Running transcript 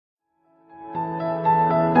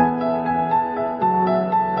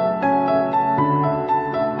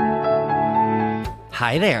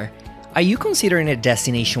Hi there. Are you considering a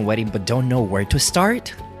destination wedding but don't know where to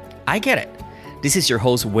start? I get it. This is your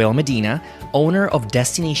host, Will Medina, owner of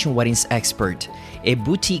Destination Weddings Expert, a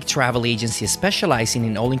boutique travel agency specializing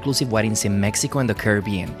in all-inclusive weddings in Mexico and the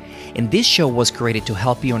Caribbean. And this show was created to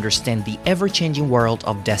help you understand the ever-changing world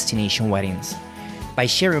of destination weddings. By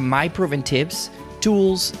sharing my proven tips,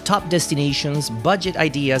 tools, top destinations, budget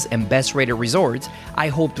ideas, and best-rated resorts, I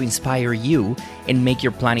hope to inspire you and make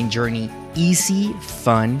your planning journey easy,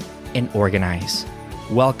 fun, and organized.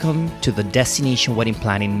 Welcome to the Destination Wedding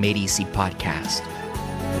Planning Made Easy podcast.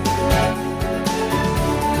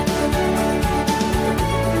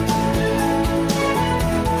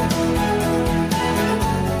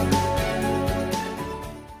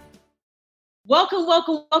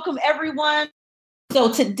 Welcome, everyone.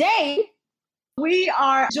 So today, we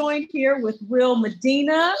are joined here with Will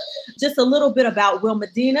Medina. Just a little bit about Will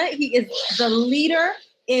Medina. He is the leader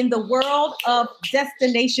in the world of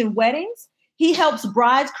destination weddings. He helps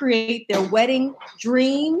brides create their wedding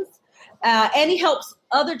dreams, and he helps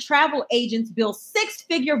other travel agents build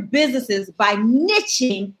six-figure businesses by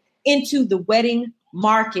niching into the wedding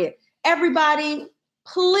market. Everybody,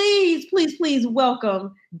 please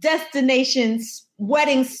welcome destination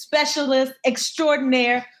wedding specialist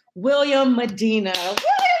extraordinaire, William Medina.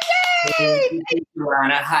 Thank you,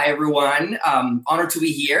 Anna. Hi, everyone. Honored to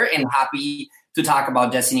be here and happy to talk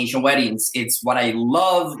about destination weddings. It's what I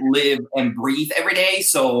love, live, and breathe every day.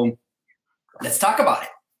 So let's talk about it.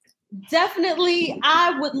 Definitely.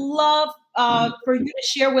 I would love for you to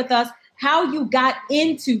share with us how you got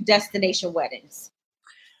into destination weddings.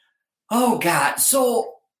 Oh, God.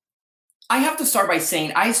 So I have to start by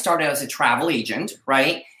saying I started as a travel agent,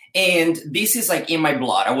 right? And this is like in my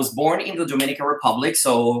blood. I was born in the Dominican Republic.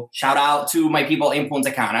 So shout out to my people in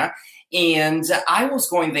Punta Cana. And I was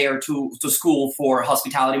going there to school for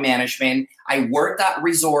hospitality management. I worked at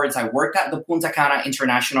resorts. I worked at the Punta Cana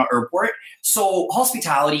International Airport. So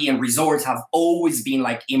hospitality and resorts have always been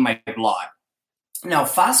like in my blood. Now,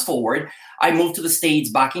 fast forward, I moved to the States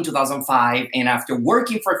back in 2005. And after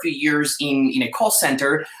working for a few years in a call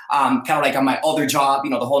center, kind of like on my other job,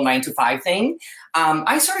 the whole 9-to-5 thing,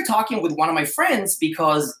 I started talking with one of my friends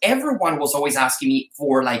because everyone was always asking me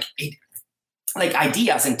for like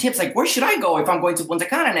ideas and tips, like where should I go if I'm going to Punta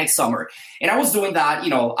Cana next summer? And I was doing that,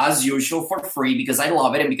 as usual for free because I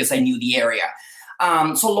love it and because I knew the area.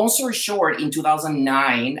 So long story short, in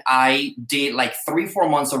 2009, I did like 3-4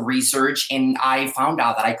 months of research and I found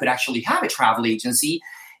out that I could actually have a travel agency,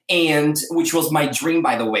 and which was my dream,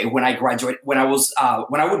 by the way, when I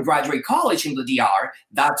would graduate college in the DR,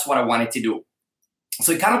 that's what I wanted to do.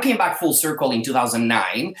 So it kind of came back full circle in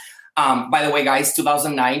 2009. By the way, guys,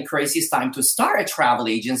 2009, craziest time to start a travel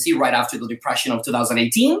agency right after the depression of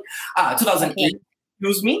 2008,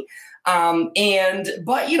 excuse me. But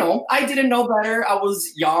I didn't know better. I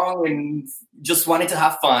was young and just wanted to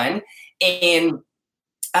have fun. And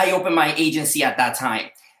I opened my agency at that time.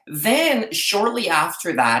 Then shortly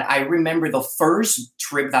after that, I remember the first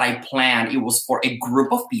trip that I planned. It was for a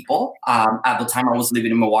group of people. At the time I was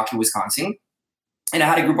living in Milwaukee, Wisconsin. And I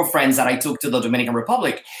had a group of friends that I took to the Dominican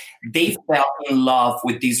Republic. They fell in love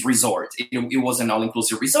with this resort. It was an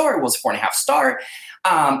all-inclusive resort. It was 4.5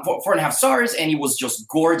 stars, and it was just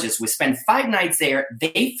gorgeous. We spent 5 nights there.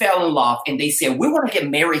 They fell in love, and they said, "We want to get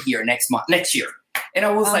married here next year." And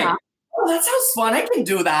I was like, "Oh, that sounds fun. I can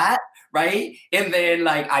do that." Right? And then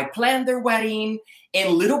I planned their wedding,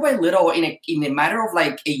 and little by little, in a matter of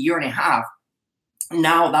like a year and a half,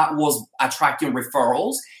 now that was attracting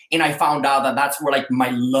referrals. And I found out that that's where my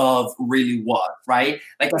love really was, right?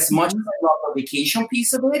 Like as much as I love the vacation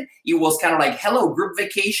piece of it, it was kind of like, hello, group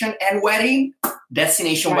vacation and wedding,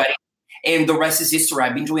 destination wedding. And the rest is history.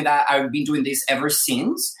 I've been doing that. I've been doing this ever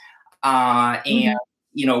since. And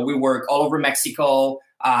we work all over Mexico,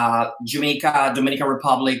 Jamaica, Dominican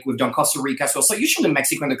Republic. We've done Costa Rica as well. So usually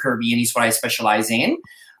Mexico and the Caribbean is what I specialize in.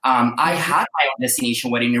 I had my own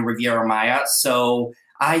destination wedding in Riviera Maya. So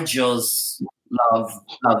I just love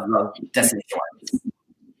destination weddings.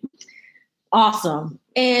 Awesome.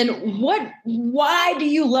 And why do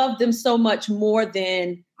you love them so much more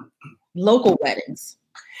than local weddings?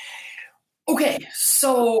 Okay,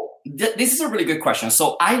 so this is a really good question.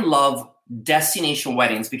 So I love destination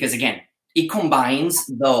weddings because, again, it combines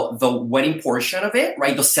the wedding portion of it,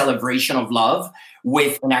 right? The celebration of love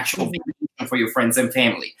with an actual vacation for your friends and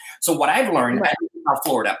family. So what I've learned, I live in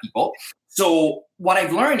Florida, people. So what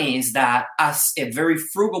I've learned is that as a very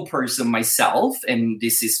frugal person myself, and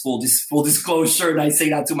this is full disclosure, and I say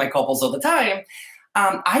that to my couples all the time,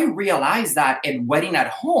 I realized that a wedding at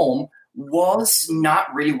home was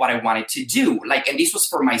not really what I wanted to do. Like, and this was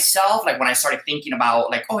for myself, like when I started thinking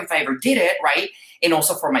about like, oh, if I ever did it, right? And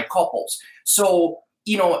also for my couples. So,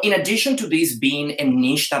 you know, in addition to this being a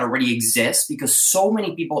niche that already exists, because so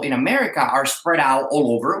many people in America are spread out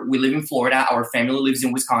all over. We live in Florida, our family lives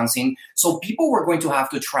in Wisconsin. So people were going to have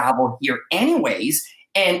to travel here anyways,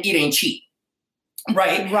 and it ain't cheap.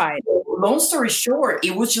 Right. Right. Long story short,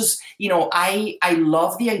 it was just, you know, I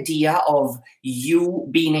love the idea of you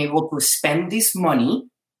being able to spend this money,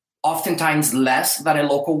 oftentimes less than a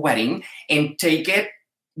local wedding, and take it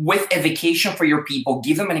with a vacation for your people,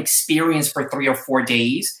 give them an experience for 3 or 4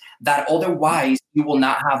 days that otherwise you will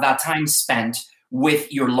not have that time spent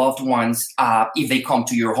with your loved ones if they come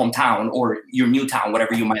to your hometown or your new town,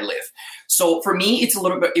 whatever you might live. So for me, it's a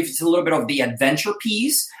little bit of the adventure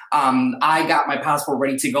piece. I got my passport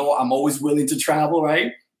ready to go. I'm always willing to travel,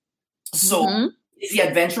 right? So it's the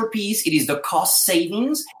adventure piece. It is the cost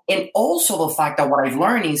savings. And also the fact that what I've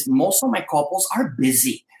learned is most of my couples are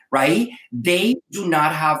busy, right? They do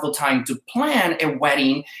not have the time to plan a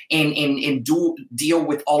wedding and deal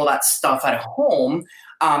with all of that stuff at home,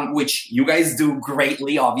 which you guys do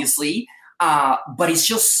greatly, obviously. But it's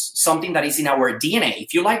just something that is in our DNA.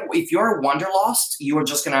 If you're a wanderlust, you are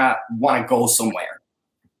just gonna want to go somewhere.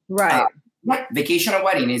 Right. Vacation or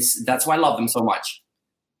wedding that's why I love them so much.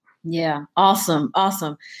 Yeah. Awesome.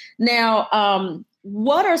 Now,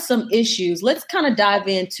 what are some issues? Let's kind of dive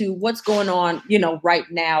into what's going on, you know, right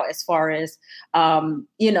now, as far as,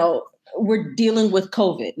 you know, we're dealing with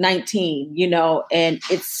COVID-19, you know, and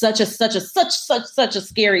it's such a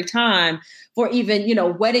scary time for even, you know,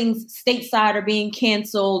 weddings stateside are being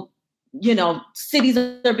canceled, you know, cities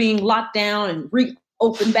are being locked down and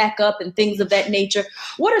reopened back up and things of that nature.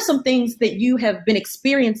 What are some things that you have been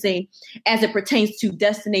experiencing as it pertains to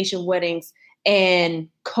destination weddings and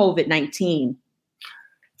COVID-19?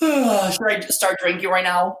 Should I start drinking right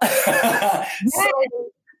now? So,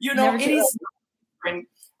 you know, it is.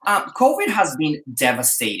 COVID has been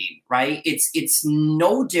devastating, right? It's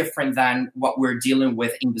no different than what we're dealing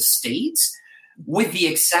with in the States, with the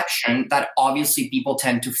exception that obviously people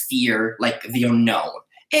tend to fear like the unknown.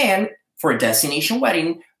 And for a destination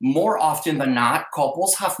wedding, more often than not,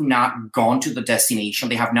 couples have not gone to the destination.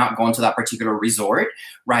 They have not gone to that particular resort,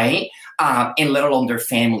 right? And let alone their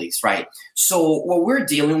families, right? So what we're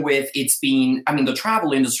dealing with, the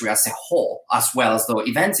travel industry as a whole, as well as the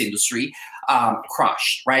events industry,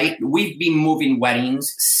 crushed, right? We've been moving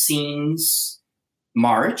weddings since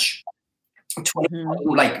March.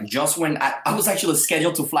 Like just when I was actually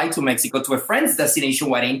scheduled to fly to Mexico to a friend's destination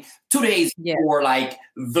wedding 2 days before like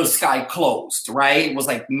the sky closed, right? It was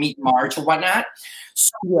like mid-March or whatnot.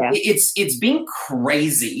 So it's been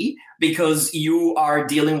crazy because you are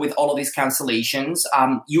dealing with all of these cancellations.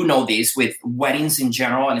 You know this with weddings in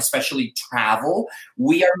general and especially travel.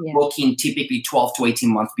 We are booking typically 12 to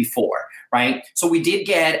 18 months before, right? So we did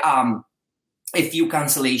get a few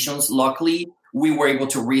cancellations. Luckily, we were able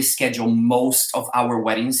to reschedule most of our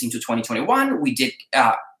weddings into 2021. We did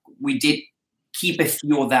keep a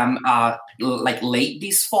few of them like late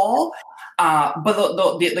this fall,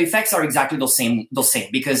 but the effects are exactly the same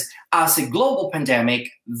because as a global pandemic,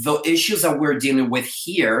 the issues that we're dealing with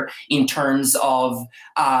here in terms of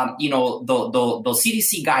the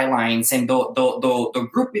CDC guidelines and the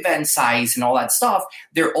group event size and all that stuff,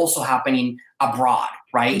 they're also happening abroad,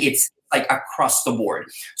 right? It's like across the board.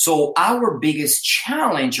 So our biggest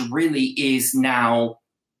challenge really is now,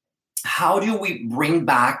 how do we bring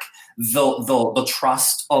back the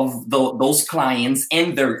trust of those clients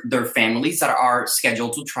and their families that are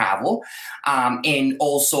scheduled to travel, and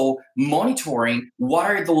also monitoring what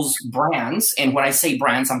are those brands. And when I say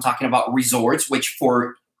brands, I'm talking about resorts, which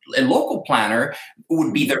for a local planner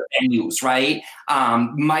would be their venues, right?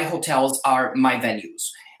 My hotels are my venues.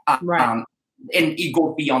 Right. And it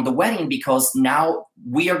goes beyond the wedding because now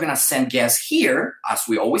we are going to send guests here, as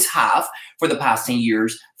we always have for the past 10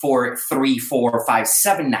 years, for 3, 4, 5,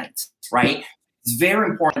 7 nights, right? It's very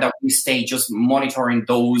important that we stay just monitoring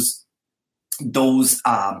those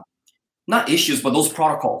not issues, but those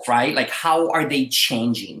protocols, right? Like, how are they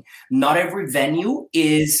changing? Not every venue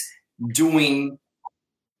is doing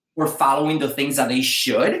or following the things that they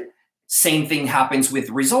should. Same thing happens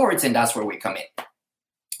with resorts, and that's where we come in.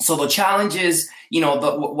 So the challenge is,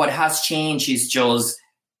 what has changed is just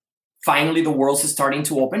finally the world is starting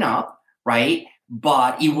to open up, right?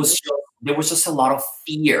 But there was just a lot of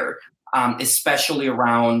fear, especially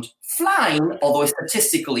around flying, although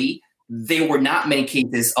statistically there were not many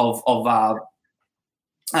cases of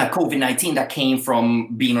COVID-19 that came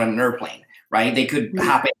from being on an airplane, right? They could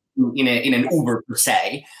happen in an Uber per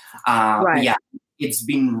se. Right. Yeah, It's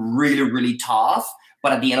been really, really tough.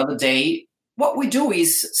 But at the end of the day, what we do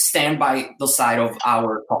is stand by the side of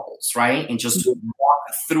our couples, right? And just walk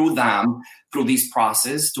through this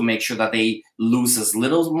process to make sure that they lose as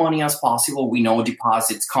little money as possible. We know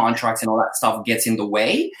deposits, contracts, and all that stuff gets in the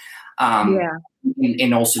way.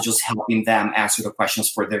 And also just helping them answer the questions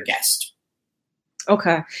for their guest.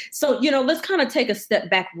 Okay. So, let's kind of take a step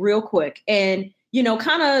back real quick and,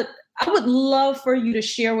 I would love for you to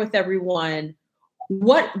share with everyone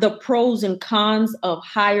what the pros and cons of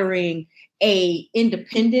hiring a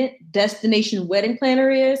independent destination wedding planner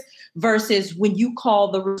is versus when you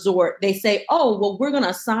call the resort, they say, oh, well, we're going to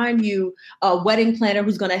assign you a wedding planner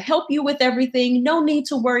who's going to help you with everything. No need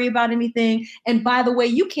to worry about anything. And by the way,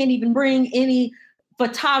 you can't even bring any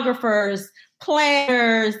photographers,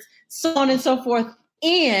 planners, so on and so forth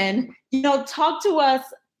in. Talk to us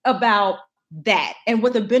about that and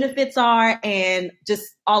what the benefits are and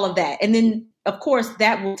just all of that. And then, of course,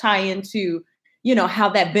 that will tie into, how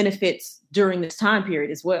that benefits during this time period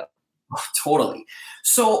as well. Oh, totally.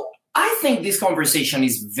 So I think this conversation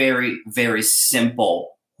is very, very simple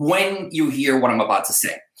when you hear what I'm about to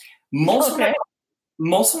say. Most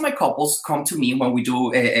of my couples come to me when we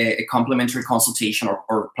do a complimentary consultation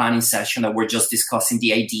or planning session that we're just discussing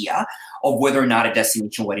the idea of whether or not a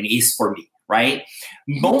destination wedding is for me, right?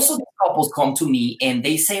 Most of the couples come to me and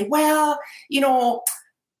they say, well,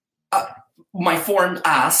 my form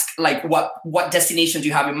asks, like, what destination do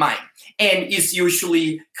you have in mind? And it's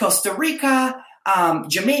usually Costa Rica,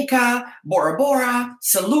 Jamaica, Bora Bora,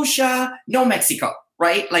 St. Lucia, no Mexico,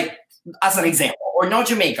 right? Like, as an example, or no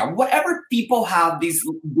Jamaica. Whatever people have these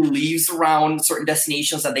beliefs around certain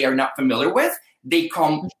destinations that they are not familiar with, they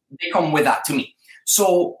come with that to me.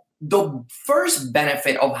 So the first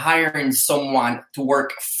benefit of hiring someone to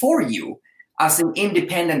work for you as an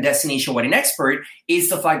independent destination wedding expert is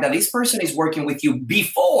the fact that this person is working with you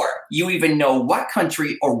before you even know what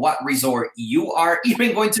country or what resort you are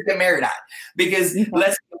even going to get married at. Because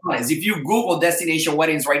let's be honest, if you Google destination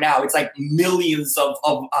weddings right now, it's like millions of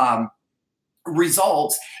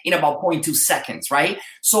results in about 0.2 seconds, right?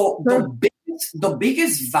 So the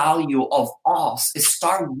biggest value of us is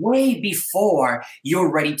start way before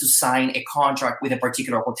you're ready to sign a contract with a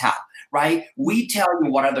particular hotel. Right? We tell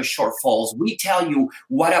you what are the shortfalls. We tell you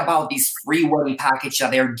what about this free wedding package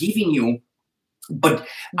that they're giving you, but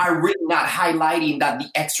are really not highlighting that the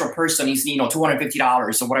extra person is,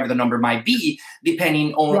 $250 or whatever the number might be,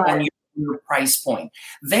 depending on your price point.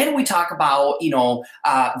 Then we talk about,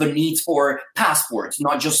 the needs for passports,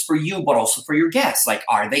 not just for you, but also for your guests. Like,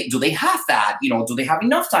 do they have that? Do they have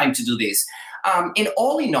enough time to do this? And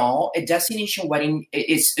all in all, a destination wedding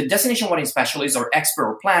specialist or expert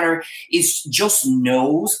or planner just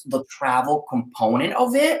knows the travel component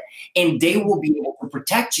of it, and they will be able to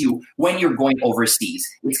protect you when you're going overseas.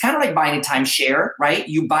 It's kind of like buying a timeshare, right?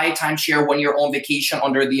 You buy a timeshare when you're on vacation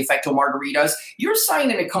under the effect of margaritas. You're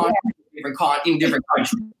signing a contract in different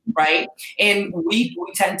countries, right? And we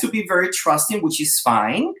tend to be very trusting, which is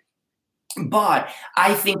fine. But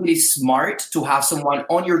I think it is smart to have someone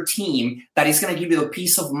on your team that is going to give you the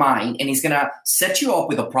peace of mind and is going to set you up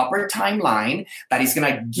with a proper timeline, that is going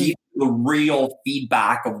to give you the real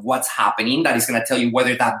feedback of what's happening, that is going to tell you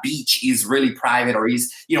whether that beach is really private or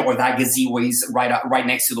or that gazebo is right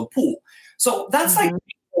next to the pool. So that's like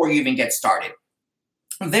before you even get started.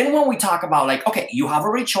 Then when we talk about like, okay, you have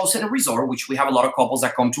already chosen a resort, which we have a lot of couples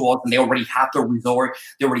that come to us and they already have the resort,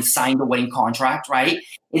 they already signed the wedding contract, right?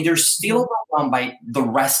 And they're still overwhelmed by the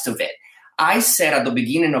rest of it. I said at the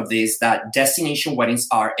beginning of this that destination weddings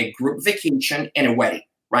are a group vacation and a wedding,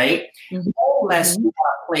 right? More or less, you want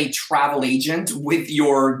to play travel agent with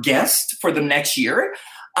your guest for the next year.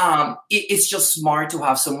 It's just smart to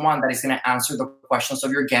have someone that is going to answer the questions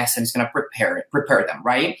of your guests and is going to prepare them,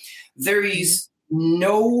 right? There is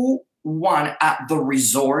no one at the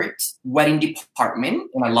resort wedding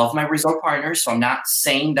department, and I love my resort partners, so I'm not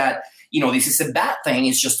saying that this is a bad thing.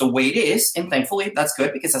 It's just the way it is, and thankfully that's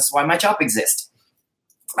good because that's why my job exists.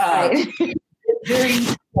 At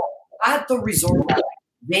the resort,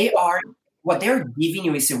 what they're giving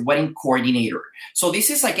you is a wedding coordinator. So this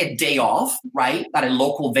is like a day off, right? That a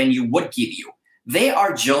local venue would give you. They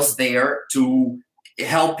are just there to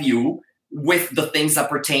help you with the things that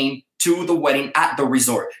pertain to the wedding at the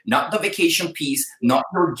resort, not the vacation piece, not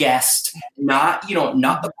your guest, not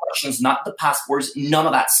the questions, not the passports, none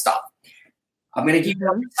of that stuff. I'm going to give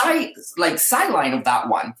you a sideline of that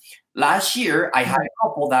one. Last year, I had a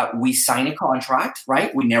couple that we signed a contract,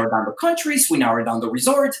 right? We narrowed down the countries, we narrowed down the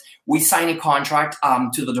resort. We signed a contract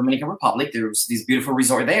to the Dominican Republic. There's this beautiful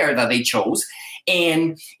resort there that they chose.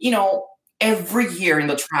 And, every year in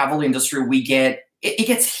the travel industry, we get it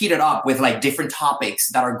gets heated up with like different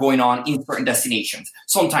topics that are going on in certain destinations.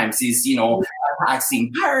 Sometimes it's, attacks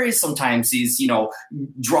in Paris. Sometimes it's,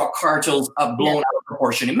 drug cartels blown out of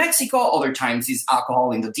proportion in Mexico. Other times it's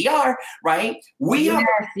alcohol in the DR, right? We have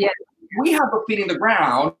a feet in the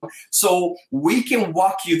ground, so we can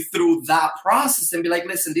walk you through that process and be like,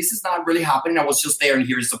 listen, this is not really happening. I was just there and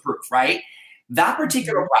here's the proof, right? That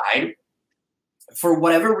particular ride, for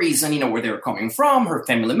whatever reason, where they were coming from, her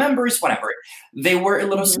family members, whatever, they were a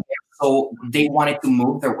little scared, so they wanted to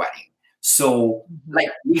move their wedding. So,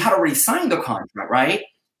 we had already signed the contract, right?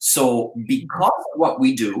 So, because of what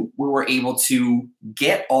we do, we were able to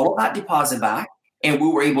get all of that deposit back, and we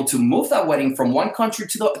were able to move that wedding from one country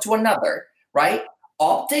to another, right?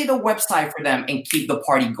 Update the website for them and keep the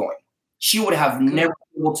party going. She would have never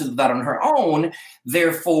been able to do that on her own.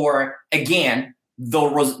 Therefore, again, the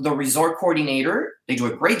resort coordinator, they do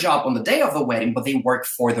a great job on the day of the wedding, but they work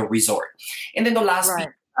for the resort. And then the last thing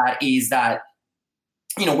is that,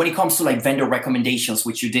 when it comes to like vendor recommendations,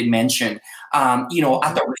 which you did mention, at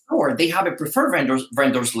the resort, they have a preferred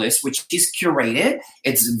vendors list, which is curated,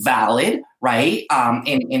 it's valid, right?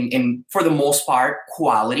 And for the most part,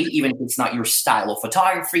 quality, even if it's not your style of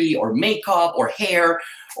photography or makeup or hair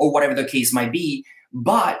or whatever the case might be,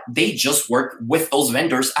 but they just work with those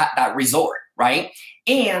vendors at that resort, right?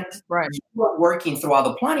 And you are working throughout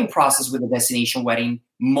the planning process with a destination wedding.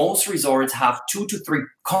 Most resorts have 2 to 3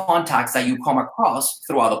 contacts that you come across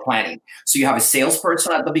throughout the planning. So you have a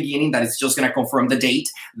salesperson at the beginning that is just going to confirm the date.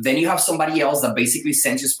 Then you have somebody else that basically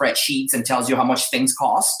sends you spreadsheets and tells you how much things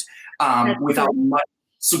cost without much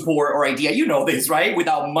support or idea. You know this, right?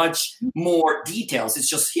 Without much more details. It's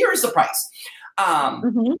just, here's the price.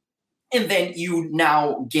 And then you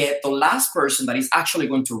now get the last person that is actually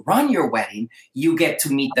going to run your wedding. You get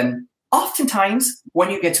to meet them oftentimes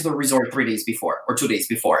when you get to the resort 3 days before or 2 days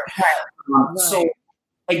before. So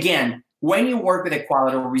again, when you work with a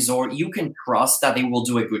quality resort, you can trust that they will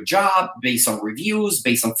do a good job based on reviews,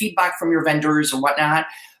 based on feedback from your vendors or whatnot.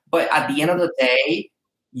 But at the end of the day,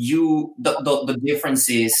 the difference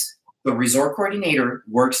is the resort coordinator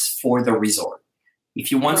works for the resort.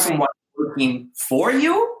 If you want someone working for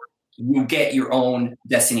you, you get your own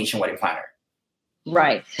destination wedding planner.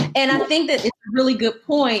 Right. And I think that it's a really good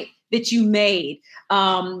point that you made.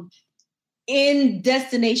 In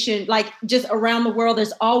destination, like just around the world,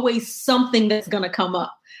 there's always something that's going to come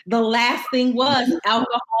up. The last thing was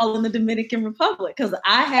alcohol in the Dominican Republic, because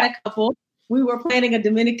I had a couple. We were planning a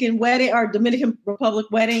Dominican wedding or Dominican Republic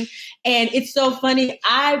wedding. And it's so funny.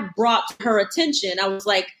 I brought to her attention. I was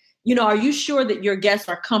like, are you sure that your guests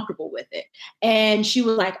are comfortable with it? And she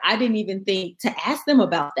was like, I didn't even think to ask them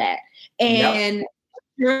about that. And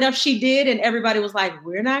sure enough, she did. And everybody was like,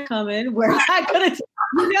 we're not coming. We're not going to,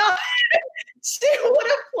 she would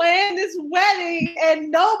have planned this wedding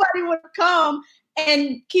and nobody would have come.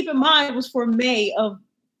 And keep in mind, it was for May of,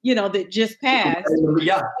 that just passed.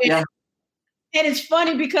 And it's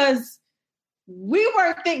funny because we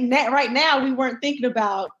weren't thinking that right now. We weren't thinking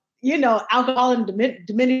about, alcohol in the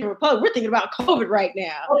Dominican Republic. We're thinking about COVID right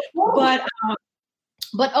now.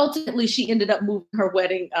 But ultimately, she ended up moving her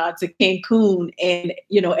wedding to Cancun, and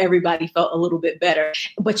everybody felt a little bit better.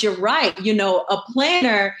 But you're right. A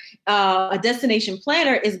planner, a destination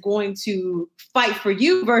planner, is going to fight for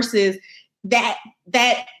you versus that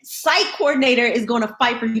site coordinator is going to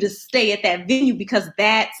fight for you to stay at that venue because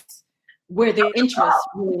that's where their interest.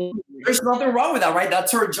 There's nothing wrong with that, right?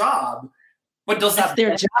 That's her job. But does that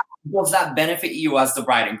benefit you as the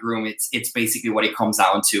bride and groom? It's basically what it comes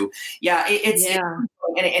down to.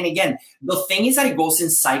 And again, the thing is that it goes in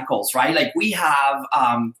cycles, right? Like we have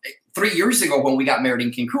 3 years ago when we got married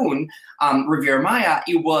in Cancun, Riviera Maya,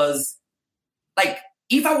 it was like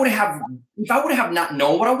if I would have not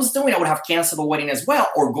known what I was doing, I would have canceled the wedding as well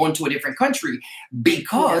or gone to a different country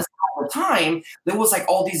because at the time there was like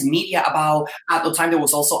all these media about. At the time there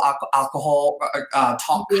was also alcohol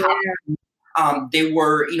talk. They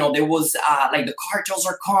were, there was like the cartels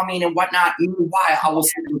are coming and whatnot. Meanwhile, I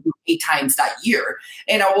was 8 times that year.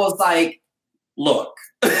 And I was like, look,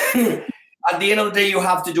 at the end of the day, you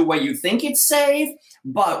have to do what you think it's safe.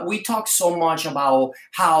 But we talk so much about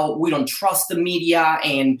how we don't trust the media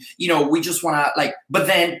and, we just want to but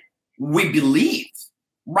then we believe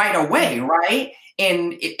right away, right?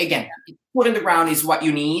 And again, foot in the ground is what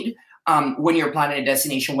you need. When you're planning a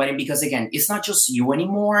destination wedding, because again, it's not just you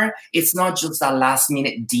anymore. It's not just that last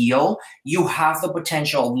minute deal. You have the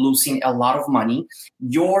potential of losing a lot of money.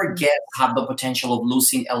 Your guests have the potential of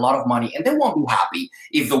losing a lot of money, and they won't be happy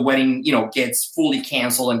if the wedding, gets fully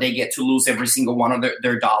canceled and they get to lose every single one of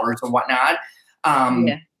their dollars or whatnot.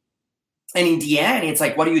 And in the end, it's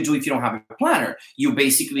like, what do you do if you don't have a planner? You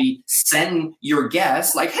basically send your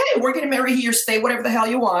guests like, hey, we're getting married here, stay whatever the hell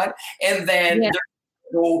you want. And then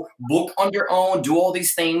go book on your own, do all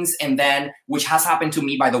these things. And then, which has happened to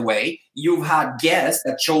me, by the way, you've had guests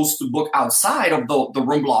that chose to book outside of the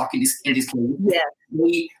room block in this case. Yeah.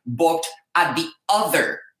 We booked at the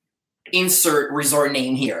other insert resort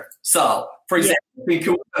name here. So, for example, there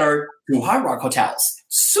are 2 Hard Rock hotels.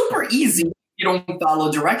 Super easy. You don't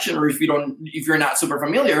follow direction, or if you're not super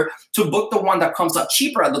familiar, to book the one that comes up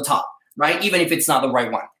cheaper at the top, right? Even if it's not the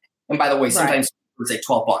right one. And by the way, sometimes it's like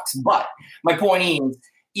 $12. But my point is,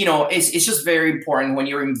 it's just very important when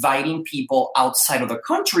you're inviting people outside of the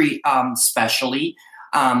country, especially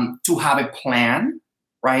to have a plan,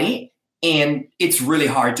 right? And it's really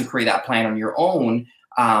hard to create that plan on your own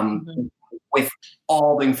with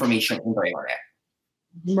all the information in the internet.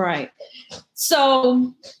 Right.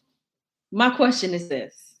 So my question is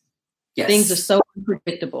this. Yes. Things are so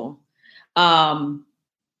unpredictable. When,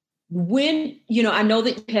 I know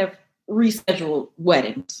that you have rescheduled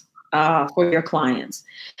weddings for your clients.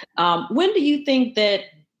 When do you think that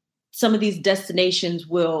some of these destinations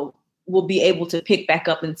will be able to pick back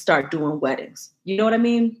up and start doing weddings? You know what I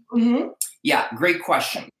mean? Mm-hmm. Yeah, great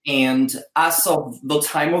question. And as of the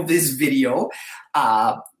time of this video,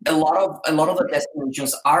 a lot of the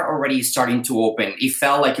destinations are already starting to open. It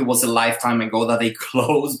felt like it was a lifetime ago that they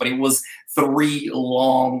closed, but it was 3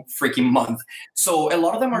 long freaking months. So a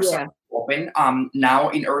lot of them are starting to open now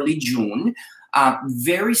in early June.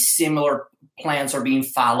 Very similar plans are being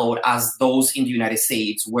followed as those in the United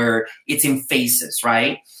States, where it's in phases,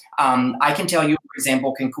 right? I can tell you, for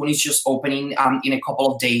example, Cancun is just opening in a couple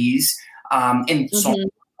of days. And some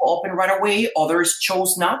people open right away. Others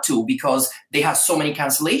chose not to because they have so many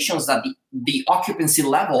cancellations that the occupancy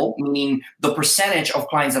level, meaning the percentage of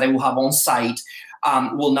clients that they will have on site,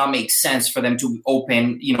 will not make sense for them to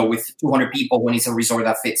open, with 200 people when it's a resort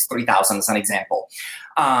that fits 3,000 as an example.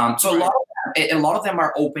 So a lot of them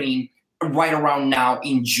are opening right around now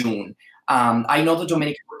in June. I know the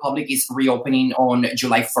Dominican Republic is reopening on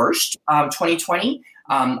July 1st, 2020.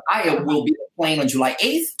 I will be playing on July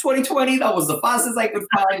 8th, 2020. That was the fastest I could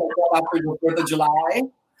find after the 4th of July.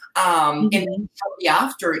 And then shortly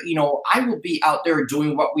after, I will be out there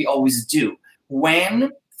doing what we always do.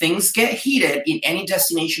 When things get heated in any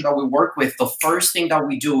destination that we work with, the first thing that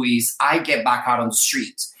we do is I get back out on the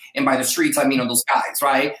streets. And by the streets, I mean on the skies,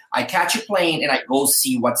 right? I catch a plane and I go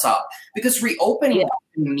see what's up. Because reopening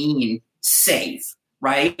doesn't mean safe,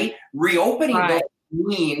 right? Reopening doesn't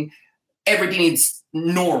mean everything is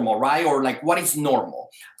normal, right? Or like what is normal.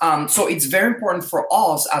 So it's very important for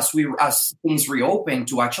us as things reopen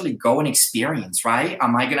to actually go and experience, right?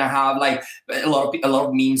 Am I gonna have like a lot of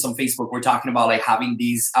memes on Facebook? We're talking about like having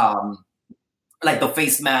these like the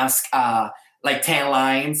face mask like tan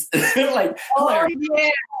lines, like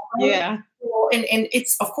yeah. And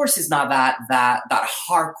it's, of course, it's not that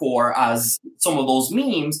hardcore as some of those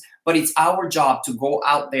memes, but it's our job to go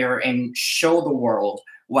out there and show the world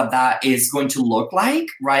what that is going to look like,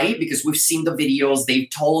 right? Because we've seen the videos, they've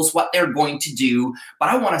told us what they're going to do, but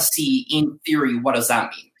I want to see in theory, what does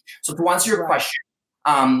that mean? So to answer your question,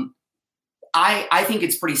 I think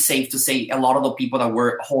it's pretty safe to say a lot of the people that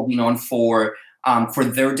we're holding on for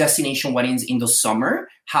their destination weddings in the summer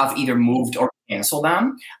have either moved or canceled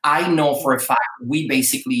them. I know for a fact we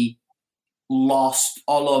basically lost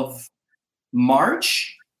all of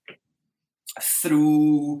March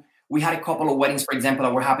through. We had a couple of weddings, for example,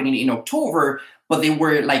 that were happening in October, but they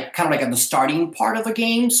were like kind of like at the starting part of the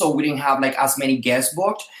game, so we didn't have like as many guests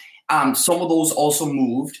booked. Some of those also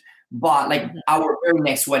moved, but like our very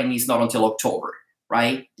next wedding is not until October,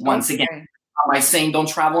 right? Once again, am I saying don't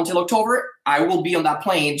travel until October? I will be on that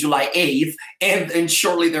plane July 8th, and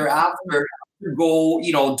shortly thereafter go,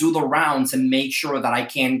 do the rounds and make sure that I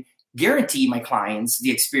can guarantee my clients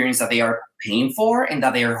the experience that they are paying for and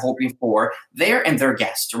that they are hoping for there and their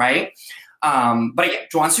guests, right? But again,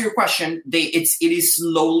 to answer your question, it is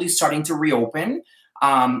slowly starting to reopen.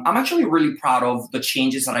 I'm actually really proud of the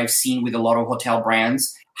changes that I've seen with a lot of hotel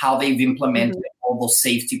brands, how they've implemented all those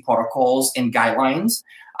safety protocols and guidelines,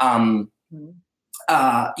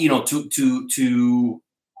 to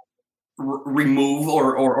remove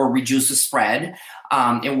or reduce the spread.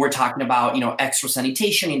 And we're talking about, extra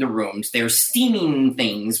sanitation in the rooms. They're steaming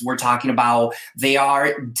things. We're talking about they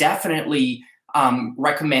are definitely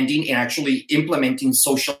recommending and actually implementing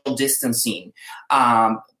social distancing,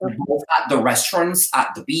 both at the restaurants, at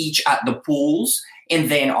the beach, at the pools. And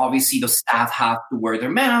then obviously the staff have to wear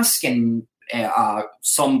their mask, and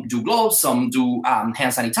some do gloves, some do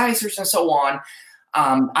hand sanitizers and so on.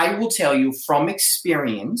 I will tell you from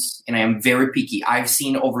experience, and I am very picky, I've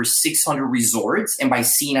seen over 600 resorts, and by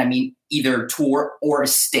seen, I mean either tour or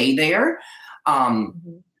stay there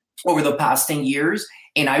over the past 10 years.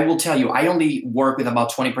 And I will tell you, I only work with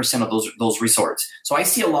about 20% of those resorts. So I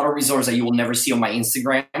see a lot of resorts that you will never see on my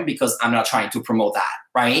Instagram because I'm not trying to promote that,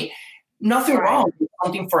 right? Nothing wrong with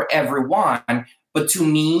something for everyone. But to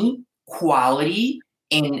me, quality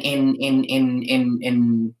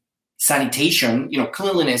in sanitation,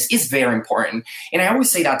 cleanliness is very important. And I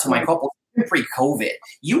always say that to my couple, pre-COVID,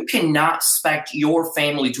 you cannot expect your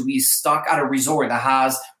family to be stuck at a resort that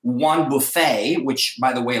has one buffet, which,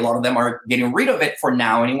 by the way, a lot of them are getting rid of it for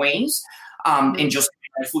now anyways, and just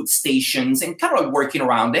food stations and kind of like working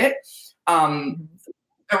around it.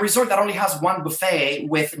 A resort that only has one buffet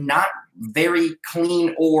with not very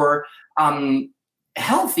clean or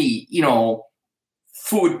healthy,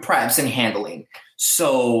 food preps and handling.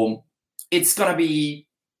 So it's going to be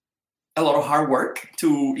a lot of hard work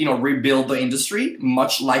to, rebuild the industry,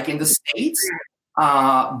 much like in the States.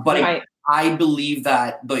 But I believe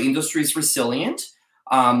that the industry is resilient.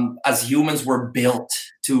 As humans, we're built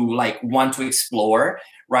to want to explore,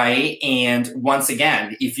 right? And once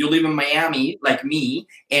again, if you live in Miami like me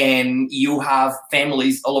and you have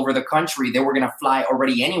families all over the country, they were going to fly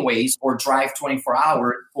already anyways or drive 24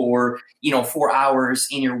 hours for, 4 hours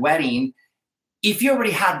in your wedding. If you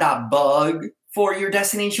already had that bug for your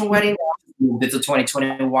destination wedding, move it to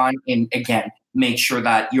 2021. And again, make sure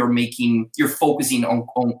that you're focusing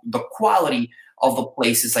on the quality of the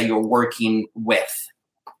places that you're working with.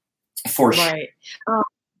 For sure. Right.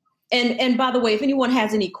 And by the way, if anyone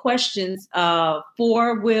has any questions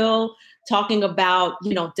for Will talking about,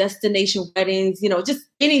 destination weddings, just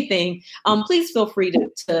anything, please feel free to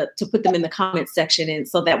put them in the comments section, and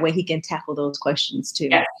so that way he can tackle those questions too.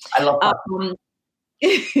 Yeah, I love that.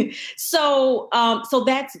 So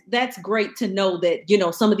that's great to know that,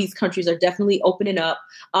 some of these countries are definitely opening up.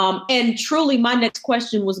 And truly my next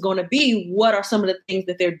question was going to be, what are some of the things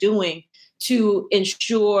that they're doing to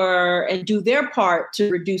ensure and do their part to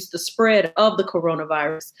reduce the spread of the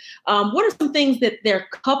coronavirus? What are some things that your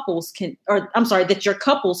couples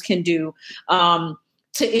can do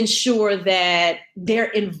to ensure that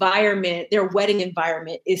their wedding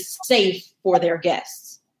environment is safe for their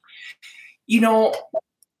guests?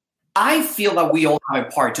 I feel that we all have a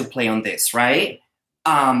part to play on this, right?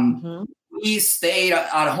 We stayed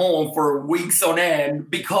at home for weeks on end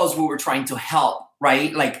because we were trying to help,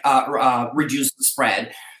 right? Reduce the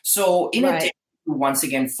spread. So in addition to, once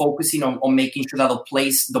again, focusing on making sure that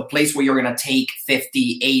the place where you're going to take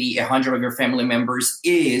 50, 80, 100 of your family members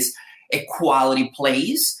is a quality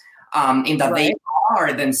place, and that they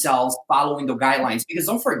are themselves following the guidelines. Because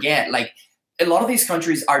don't forget, a lot of these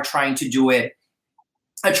countries are trying to do it,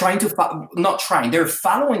 they're following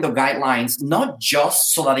the guidelines, not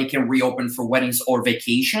just so that they can reopen for weddings or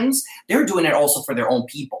vacations. They're doing it also for their own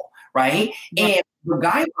people, right? And the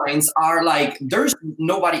guidelines are there's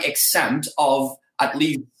nobody exempt of, at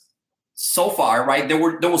least so far, right? There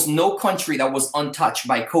was no country that was untouched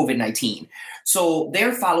by COVID-19. So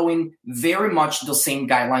they're following very much the same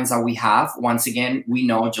guidelines that we have. Once again, we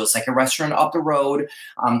know, just like a restaurant up the road,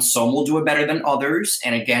 some will do it better than others.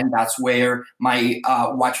 And again, that's where my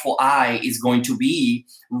watchful eye is going to be,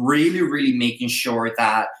 really, really making sure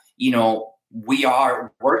that, we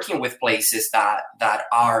are working with places that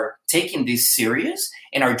are taking this serious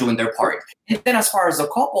and are doing their part. And then as far as the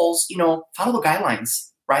couples, follow the guidelines.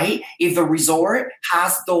 Right? If the resort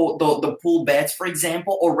has the pool beds, for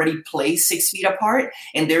example, already placed 6 feet apart,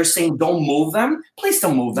 and they're saying don't move them, please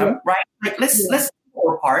don't move them, right? Let's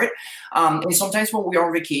go apart. And sometimes when we are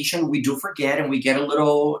on vacation, we do forget, and we get a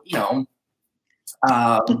little,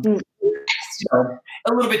 a little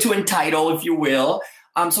bit too entitled, if you will.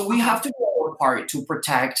 So we have to do our part to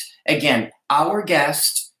protect, again, our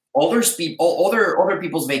guests, other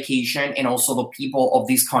people's vacation, and also the people of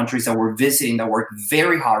these countries that we're visiting that work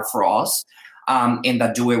very hard for us, and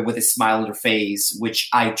that do it with a smile on their face, which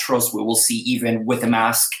I trust we will see even with a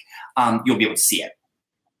mask. You'll be able to see it.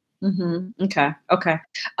 Mm-hmm. Okay.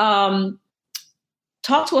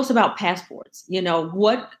 Talk to us about passports.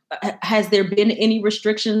 What has there been any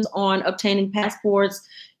restrictions on obtaining passports?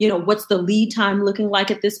 What's the lead time looking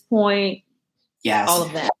like at this point? Yes. All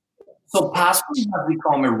of that. So passports have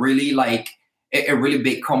become a really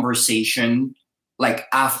big conversation,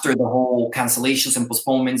 after the whole cancellations and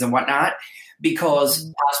postponements and whatnot, because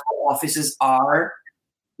passport offices are,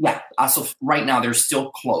 as of right now, they're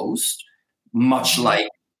still closed, much like,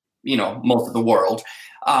 most of the world.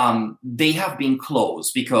 They have been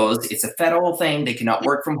closed because it's a federal thing. They cannot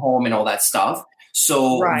work from home and all that stuff.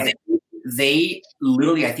 So they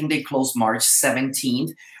literally, I think they closed March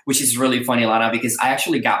 17th, which is really funny, Lana, because I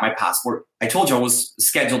actually got my passport. I told you I was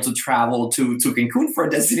scheduled to travel to Cancun for a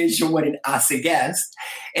destination wedding as a guest.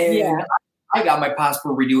 And I got my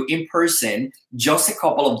passport renewed in person just a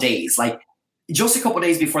couple of days,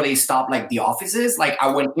 before they stopped like the offices. Like I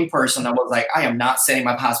went in person. I was like, I am not sending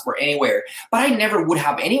my passport anywhere. But I never would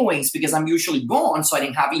have anyways because I'm usually gone. So I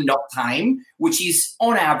didn't have enough time, which is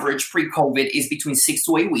on average pre-COVID is between 6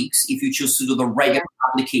 to 8 weeks if you choose to do the regular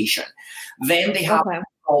application. Then they have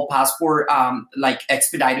all passport like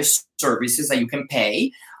expedited services that you can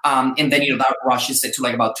pay. And then, that rushes it to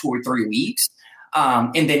like about 2 or 3 weeks.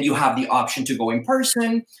 And then you have the option to go in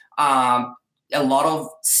person. A lot of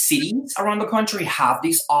cities around the country have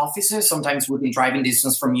these offices, sometimes within driving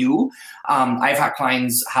distance from you. I've had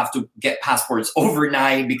clients have to get passports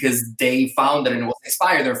overnight because they found that it was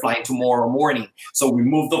expired. They're flying tomorrow morning. So we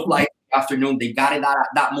moved the flight in the afternoon. They got it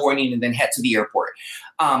that morning and then head to the airport.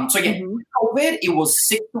 So again, COVID, it was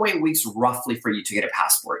 6 to 8 weeks roughly for you to get a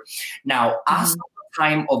passport. Now, as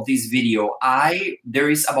time of this video, there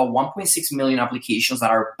is about 1.6 million applications that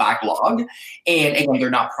are backlogged, and again, they're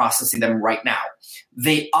not processing them right now.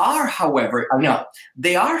 They are, however,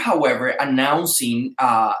 announcing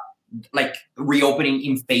like reopening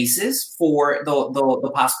in phases for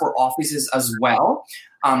the passport offices as well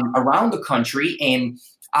around the country. And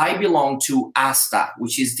I belong to ASTA,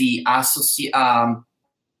 which is the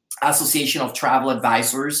Association of Travel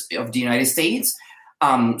Advisors of the United States.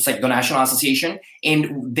 It's like the National Association,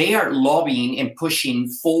 and they are lobbying and pushing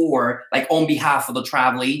for, like, on behalf of the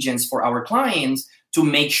travel agents for our clients to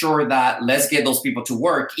make sure that let's get those people to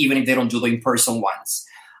work, even if they don't do the in-person ones.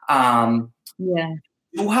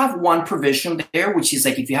 You have one provision there, which is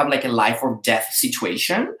like if you have like a life or death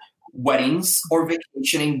situation, weddings or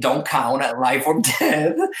vacationing don't count at life or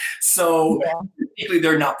death. So typically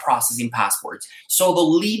they're not processing passports. So the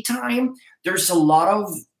lead time, there's a lot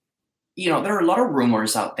of, there are a lot of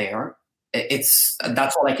rumors out there. That's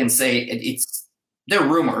all I can say. They're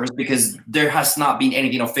rumors because there has not been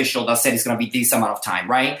anything official that said it's going to be this amount of time,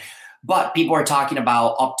 right? But people are talking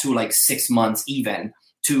about up to like 6 months even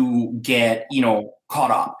to get,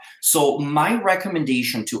 caught up. So my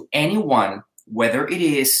recommendation to anyone, whether it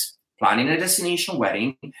is planning a destination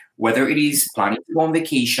wedding, whether it is planning to go on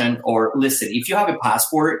vacation, or listen, if you have a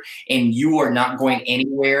passport and you are not going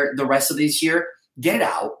anywhere the rest of this year, get it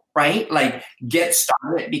out. Right? Like get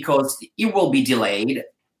started because it will be delayed.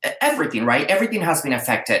 Everything, right? Everything has been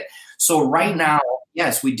affected. So right now,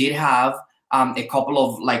 yes, we did have a couple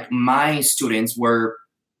of like my students where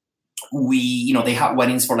they had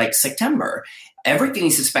weddings for like September. Everything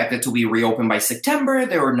is expected to be reopened by September.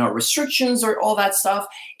 There were no restrictions or all that stuff.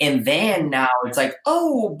 And then now it's like,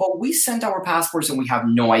 oh, but we sent our passports and we have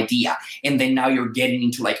no idea. And then now you're getting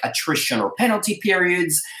into like attrition or penalty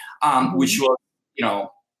periods, which will,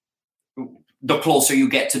 the closer you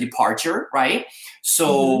get to departure, right?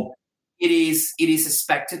 So it is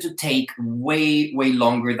expected to take way, way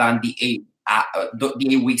longer than the 8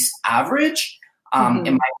 weeks average.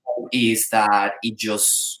 And my hope is that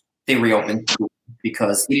they reopen too,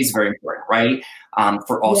 because it is very important, right?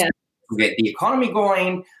 For us to get the economy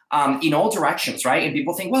going in all directions, right? And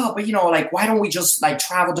people think, well, but like, why don't we just like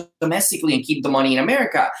travel domestically and keep the money in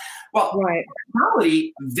America? Well,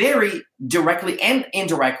 reality very directly and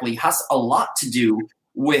indirectly has a lot to do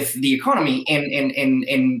with the economy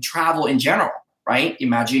and travel in general, right?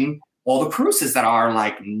 Imagine all the cruises that are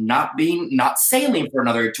like not sailing for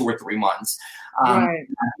another 2 or 3 months.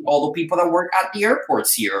 All the people that work at the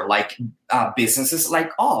airports here, like businesses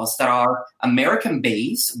like us that are American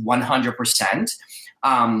based 100%.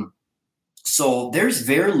 So there's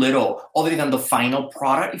very little other than the final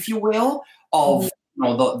product, if you will, of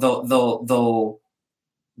the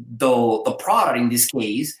product in this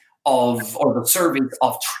case or the service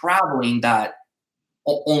of traveling that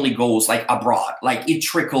only goes like abroad, like it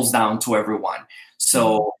trickles down to everyone.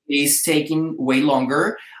 So it's taking way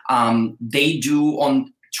longer. They do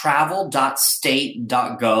on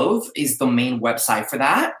travel.state.gov is the main website for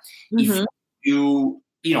that. If you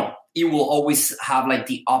will always have like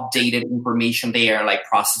the updated information there, like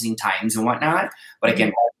processing times and whatnot. But again,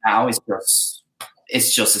 right now it's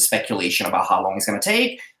just a speculation about how long it's going to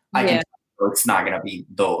take. I can tell you it's not going to be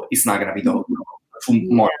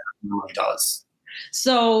more than it does.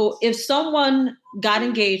 So if someone got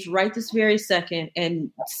engaged right this very second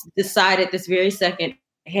and decided this very second,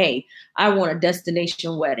 hey, I want a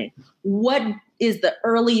destination wedding, what is the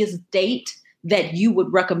earliest date that you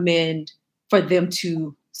would recommend for them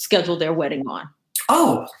to schedule their wedding on?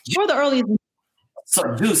 Oh, for the earliest.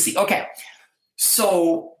 So juicy. Okay.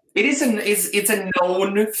 So It's a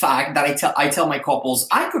known fact that I tell my couples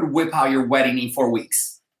I could whip out your wedding in 4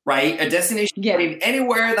 weeks, right? A destination wedding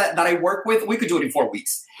anywhere that I work with, we could do it in 4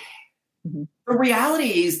 weeks. Mm-hmm. The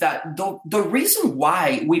reality is that the reason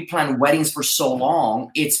why we plan weddings for so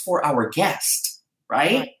long, it's for our guests,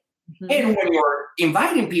 right? Mm-hmm. And when you're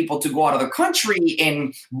inviting people to go out of the country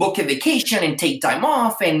and book a vacation and take time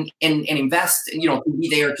off and invest, to be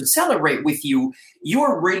there to celebrate with you,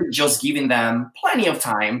 you're really just giving them plenty of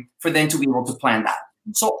time for them to be able to plan that.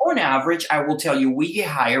 So on average, I will tell you, we get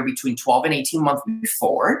hired between 12 and 18 months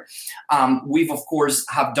before. We've, of course,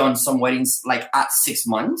 have done some weddings like at 6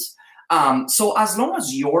 months. So as long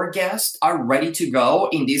as your guests are ready to go,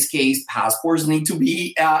 in this case, passports need to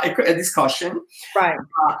be a discussion, right?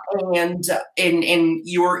 And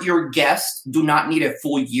your guests do not need a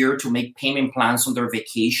full year to make payment plans on their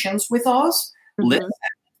vacations with us. Mm-hmm. Listen,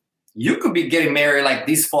 you could be getting married like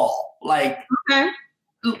this fall, like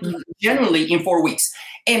generally in 4 weeks.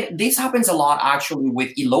 And this happens a lot actually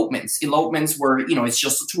with elopements where, it's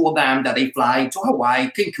just the two of them that they fly to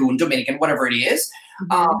Hawaii, Cancun, Dominican, whatever it is.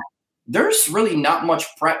 Mm-hmm. There's really not much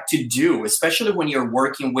prep to do, especially when you're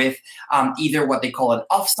working with either what they call an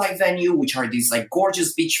offsite venue, which are these like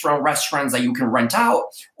gorgeous beachfront restaurants that you can rent out,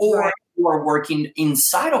 or you are working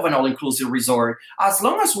inside of an all-inclusive resort. As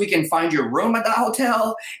long as we can find your room at the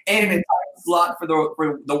hotel and a slot for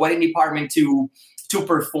the wedding department to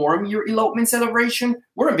perform your elopement celebration,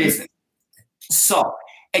 we're in business. So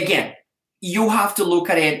again, you have to look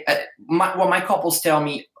at it. What my couples tell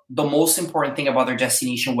me, the most important thing about their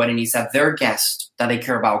destination wedding is that their guests that they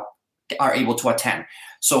care about are able to attend.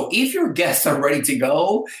 So if your guests are ready to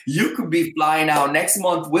go, you could be flying out next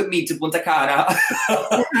month with me to Punta Cana.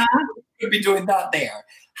 You could be doing that there.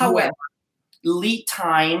 However, lead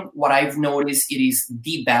time, what I've noticed, it is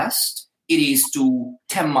the best. It is to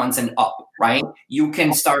 10 months and up, right? You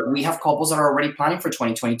can start. We have couples that are already planning for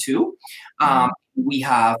 2022.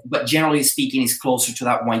 But generally speaking, it's closer to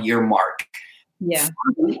that 1 year mark. Yeah.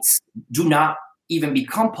 Flights do not even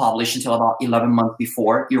become published until about 11 months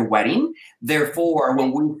before your wedding. Therefore,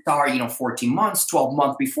 when we start, 14 months, 12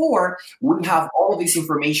 months before, we have all of this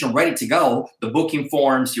information ready to go, the booking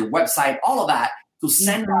forms, your website, all of that to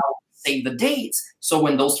send out, save the dates. So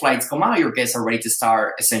when those flights come out, your guests are ready to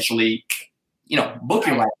start essentially,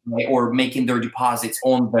 booking right or making their deposits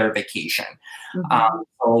on their vacation. Mm-hmm.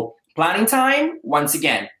 So planning time, once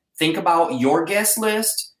again, think about your guest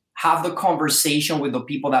list. Have the conversation with the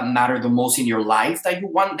people that matter the most in your life that you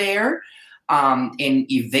want there. And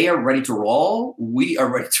if they are ready to roll, we are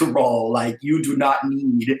ready to roll. Like, you do not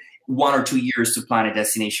need 1 or 2 years to plan a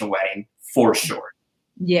destination wedding for sure.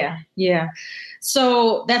 Yeah.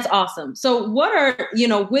 So that's awesome. So what are,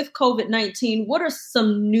 with COVID-19, what are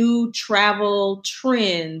some new travel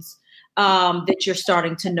trends that you're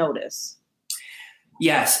starting to notice?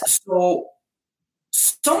 Yes. So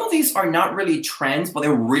some of these are not really trends, but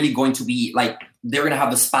they're really going to be they're going to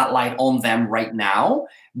have the spotlight on them right now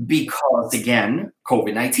because, again,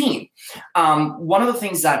 COVID-19. One of the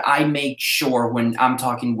things that I make sure when I'm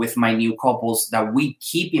talking with my new couples that we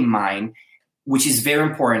keep in mind, which is very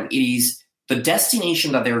important, it is the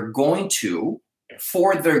destination that they're going to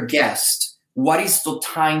for their guest. What is the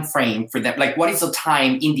time frame for them? Like, what is the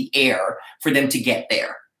time in the air for them to get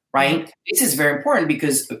there? Right? Mm-hmm. This is very important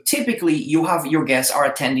because typically you have your guests are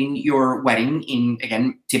attending your wedding in,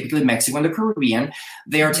 again, typically Mexico and the Caribbean.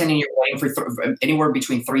 They are attending your wedding for anywhere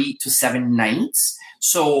between 3 to 7 nights.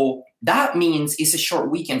 So that means it's a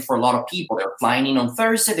short weekend for a lot of people. They're flying in on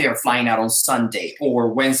Thursday, they are flying out on Sunday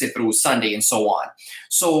or Wednesday through Sunday and so on.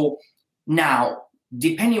 So now,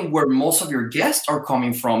 depending on where most of your guests are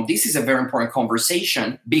coming from, this is a very important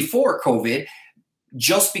conversation before COVID.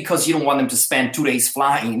 Just because you don't want them to spend 2 days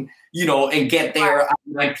flying, and get there at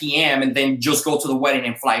 9 p.m. and then just go to the wedding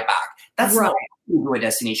and fly back. That's not why we do a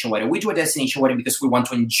destination wedding. We do a destination wedding because we want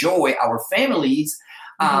to enjoy our families,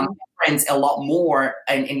 friends a lot more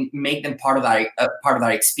and make them part of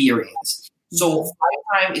that experience. So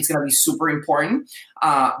flight time, it's going to be super important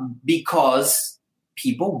because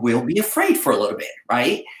people will be afraid for a little bit,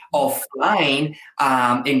 right? Of flying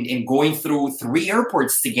and going through 3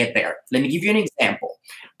 airports to get there. Let me give you an example.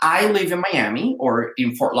 I live in Miami or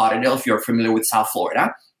in Fort Lauderdale, if you're familiar with South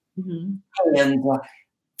Florida. Mm-hmm. And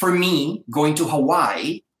for me, going to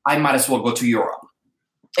Hawaii, I might as well go to Europe.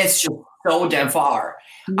 It's just so damn far.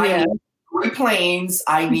 Yeah. I need 3 planes.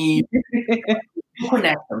 I need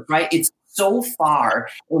connections, right? It's so far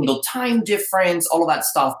in the time difference, all of that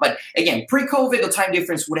stuff. But again, pre-COVID, the time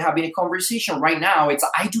difference would have been a conversation. Right now,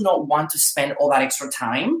 I do not want to spend all that extra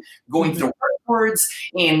time going through airports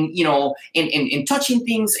and, in touching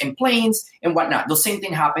things and planes and whatnot. The same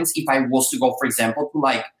thing happens if I was to go, for example, to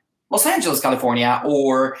like Los Angeles, California,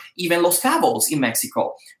 or even Los Cabos in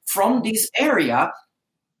Mexico. From this area,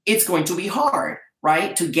 it's going to be hard,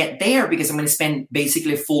 right, to get there because I'm going to spend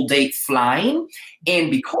basically a full day flying. And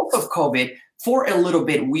because of COVID, for a little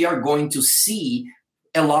bit, we are going to see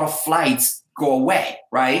a lot of flights go away,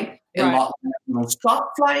 right? A lot less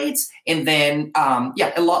non-stop flights. And then,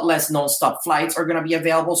 a lot less non-stop flights are going to be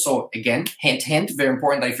available. So again, hint, very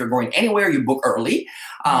important that if you're going anywhere, you book early.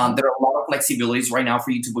 There are a lot of flexibilities right now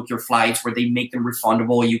for you to book your flights where they make them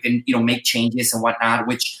refundable. You can, make changes and whatnot,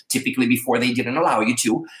 which typically before they didn't allow you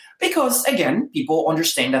to. Because again, people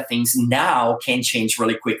understand that things now can change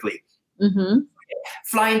really quickly. Mm-hmm.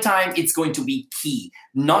 Flying time, it's going to be key,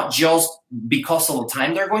 not just because of the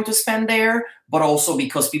time they're going to spend there, but also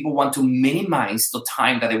because people want to minimize the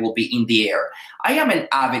time that they will be in the air. I am an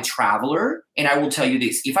avid traveler, and I will tell you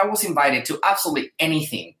this. If I was invited to absolutely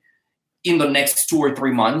anything in the next 2 or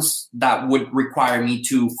 3 months that would require me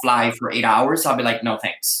to fly for 8 hours, I'll be like, no,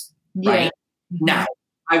 thanks. Yeah. Right? Now,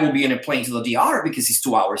 I will be in a plane to the DR because it's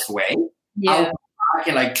 2 hours away. Yeah. I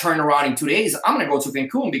can turn around in 2 days. I'm going to go to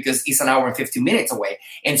Cancun because it's an hour and 50 minutes away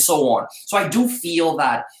and so on. So I do feel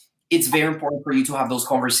that it's very important for you to have those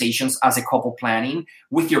conversations as a couple planning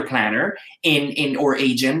with your planner or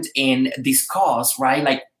agent and discuss, right?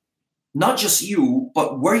 Like not just you,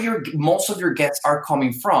 but where most of your guests are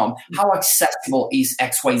coming from. How accessible is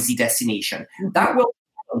XYZ destination? Mm-hmm. That will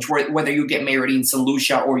whether you get married in St.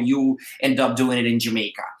 Lucia or you end up doing it in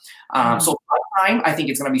Jamaica. So time, I think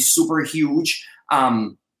it's going to be super huge.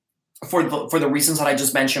 For the reasons that I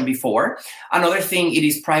just mentioned before. Another thing, it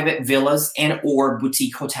is private villas and or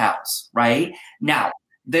boutique hotels, right? Now,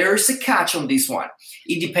 there's a catch on this one.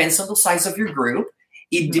 It depends on the size of your group.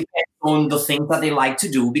 It depends on the things that they like to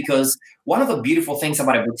do, because one of the beautiful things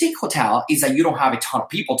about a boutique hotel is that you don't have a ton of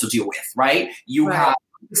people to deal with, right? You have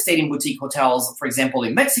stayed in boutique hotels, for example,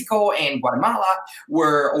 in Mexico and Guatemala,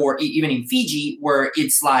 or even in Fiji, where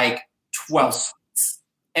it's like 12 suites.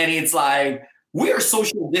 And it's like, we are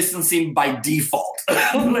social distancing by default.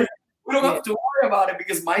 We don't have to worry about it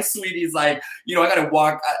because my suite is like, I got to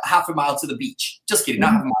walk half a mile to the beach. Just kidding,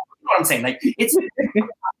 not half a mile. You know what I'm saying? Like it's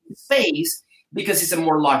space because it's a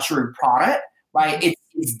more luxury product, right?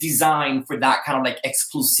 It's designed for that kind of like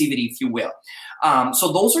exclusivity, if you will.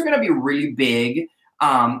 So those are going to be really big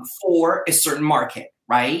for a certain market.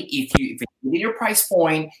 Right? If it's within your price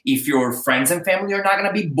point, if your friends and family are not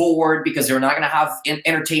going to be bored because they're not going to have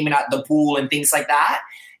entertainment at the pool and things like that,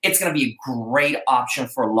 it's going to be a great option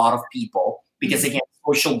for a lot of people because again,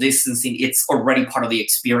 social distancing, it's already part of the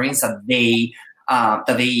experience that they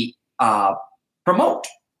promote.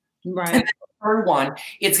 Right. And then the third one,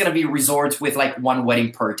 it's going to be resorts with like one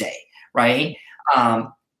wedding per day, right?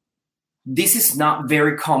 This is not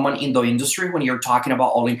very common in the industry when you're talking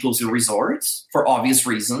about all-inclusive resorts for obvious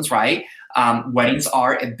reasons, right? Weddings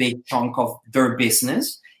are a big chunk of their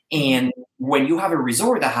business. And when you have a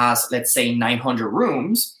resort that has, let's say, 900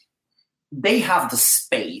 rooms, they have the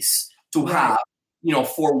space to have,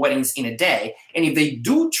 4 weddings in a day. And if they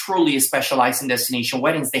do truly specialize in destination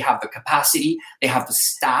weddings, they have the capacity, they have the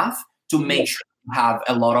staff to make sure have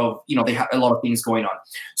a lot of, they have a lot of things going on.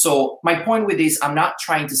 So my point with this, I'm not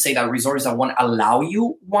trying to say that resorts that won't allow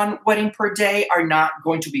you one wedding per day are not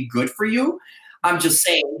going to be good for you. I'm just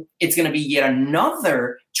saying it's going to be yet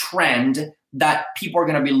another trend that people are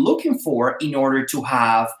going to be looking for in order to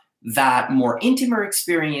have that more intimate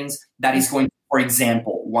experience that is going to, for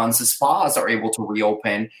example, once the spas are able to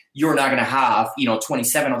reopen, you're not going to have,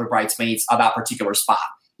 27 other bridesmaids at that particular spa.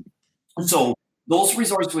 So those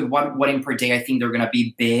resorts with one wedding per day, I think they're going to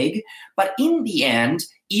be big. But in the end,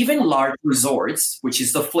 even large resorts, which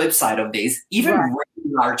is the flip side of this, even really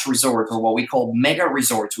large resorts, or what we call mega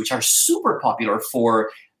resorts, which are super popular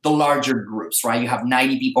for the larger groups, right? You have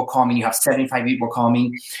 90 people coming, you have 75 people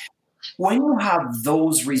coming. When you have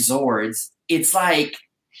those resorts, it's like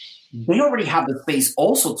they already have the space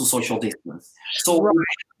also to social distance. So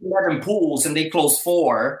 11 pools and they close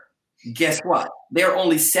 4. Guess what? They're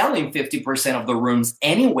only selling 50% of the rooms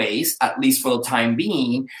anyways, at least for the time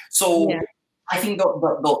being. So I think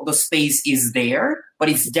the space is there, but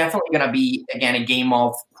it's definitely going to be, again, a game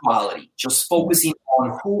of quality. Just focusing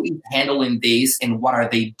on who is handling this and what are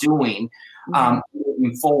they doing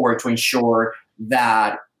moving forward to ensure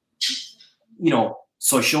that,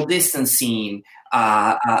 social distancing,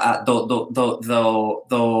 the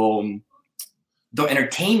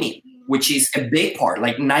entertainment, which is a big part,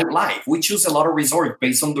 like nightlife. We choose a lot of resorts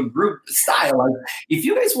based on the group style. Like, if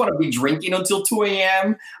you guys want to be drinking until 2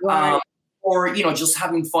 a.m., or, just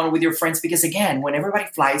having fun with your friends. Because again, when everybody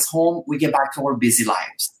flies home, we get back to our busy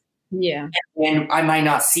lives. Yeah. And I might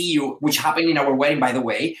not see you, which happened in our wedding, by the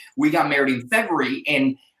way. We got married in February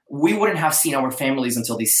and we wouldn't have seen our families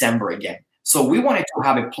until December again. So we wanted to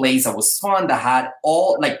have a place that was fun, that had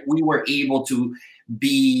we were able to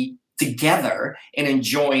be together and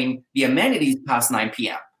enjoying the amenities past 9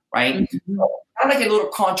 p.m., right? Mm-hmm. So kind of like a little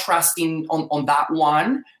contrasting on that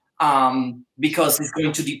one, because it's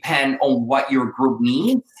going to depend on what your group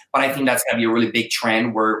needs. But I think that's going to be a really big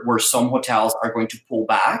trend where some hotels are going to pull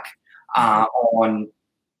back on,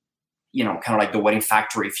 kind of like the wedding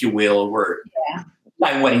factory, if you will, where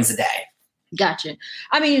 9 weddings a day. Gotcha.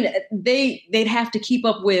 I mean, they'd have to keep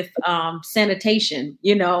up with sanitation,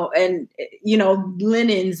 and,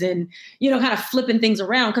 linens and, kind of flipping things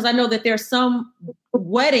around. Because I know that there's some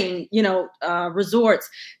wedding, resorts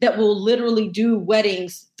that will literally do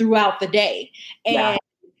weddings throughout the day. And,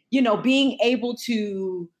 being able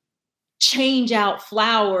to change out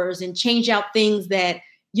flowers and change out things that,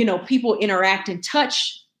 people interact and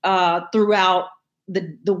touch throughout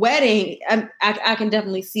the wedding, I can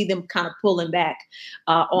definitely see them kind of pulling back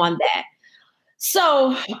on that.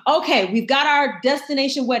 So, okay, we've got our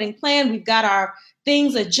destination wedding plan. We've got our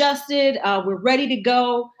things adjusted. We're ready to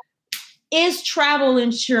go. Is travel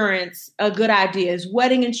insurance a good idea? Is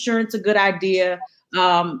wedding insurance a good idea?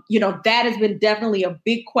 That has been definitely a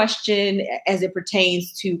big question as it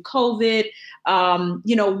pertains to COVID.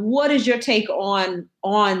 What is your take on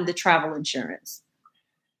the travel insurance?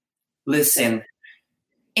 Listen,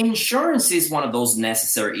 insurance is one of those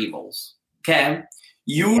necessary evils. Okay,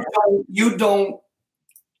 you don't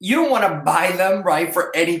want to buy them, right,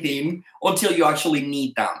 for anything until you actually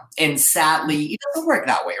need them. And sadly, it doesn't work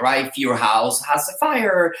that way, right? If your house has a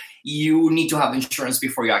fire, you need to have insurance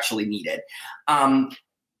before you actually need it.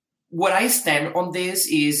 What I stand on this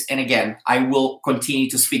is, and again, I will continue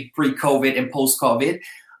to speak pre-COVID and post-COVID.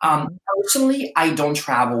 Personally, I don't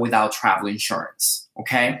travel without travel insurance.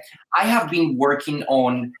 Okay. I have been working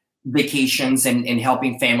on vacations and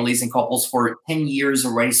helping families and couples for 10 years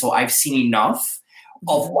already. So I've seen enough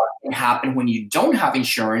of what can happen when you don't have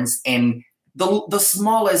insurance and the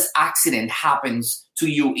smallest accident happens to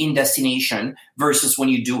you in destination versus when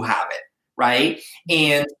you do have it. Right.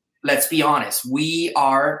 And let's be honest, we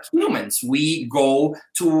are humans. We go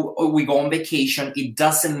on vacation. It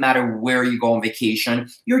doesn't matter where you go on vacation.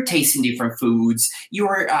 You're tasting different foods.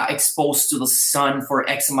 You're exposed to the sun for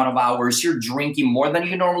X amount of hours. You're drinking more than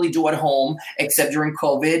you normally do at home, except during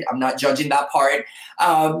COVID. I'm not judging that part.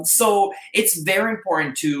 So it's very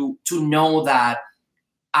important to know that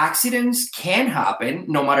accidents can happen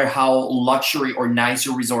no matter how luxury or nice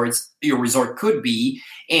your resort could be.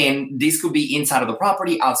 And this could be inside of the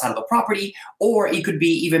property, outside of the property, or it could be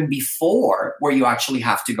even before where you actually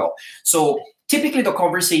have to go. So typically the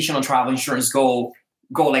conversation on travel insurance go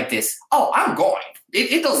like this. Oh, I'm going.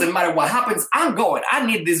 It doesn't matter what happens. I'm going. I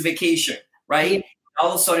need this vacation, right?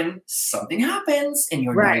 All of a sudden something happens and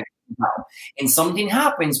you're not. And something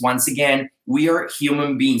happens. Once again, we are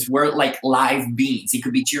human beings. We're like live beings. It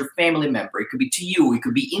could be to your family member. It could be to you. It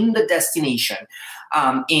could be in the destination.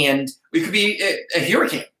 And it could be a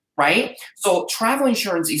hurricane, right? So travel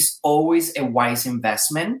insurance is always a wise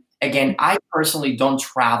investment. Again, I personally don't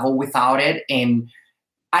travel without it. And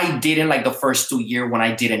I didn't like the first 2 years when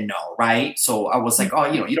I didn't know, right? So I was like, oh,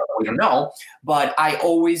 you don't know. But I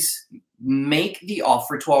always make the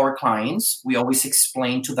offer to our clients. We always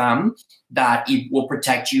explain to them that it will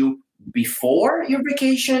protect you before your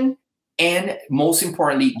vacation and most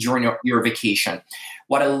importantly during your vacation.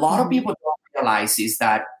 What a lot of people don't realize is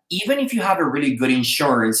that even if you have a really good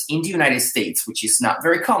insurance in the United States, which is not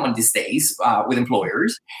very common these days with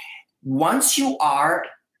employers, once you are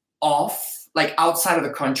off, like outside of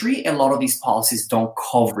the country, a lot of these policies don't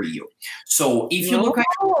cover you. So if you look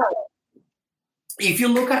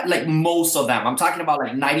at like most of them, I'm talking about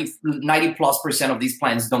like 90+% of these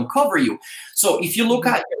plans don't cover you. So if you look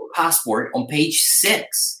at your passport on page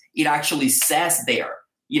 6, it actually says there,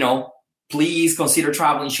 please consider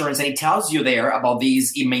travel insurance. And it tells you there about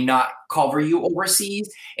these. It may not cover you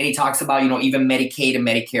overseas. And it talks about, even Medicaid and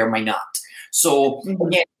Medicare might not. So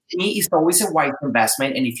again, to me, it's always a wise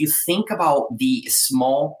investment. And if you think about the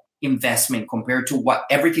small investment compared to what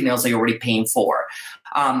everything else that you're already paying for,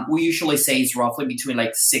 we usually say it's roughly between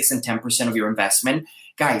like 6 and 10% of your investment.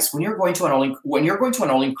 Guys, when you're going to an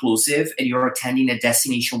all-inclusive and you're attending a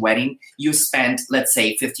destination wedding, you spend, let's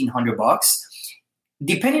say, $1,500.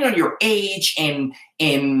 Depending on your age and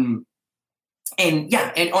on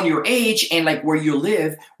your age and like where you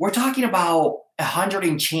live, we're talking about $100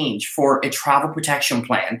 and change for a travel protection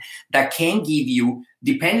plan that can give you,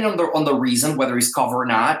 depending on the reason, whether it's covered or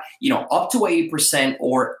not, up to 80%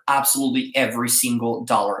 or absolutely every single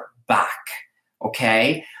dollar back.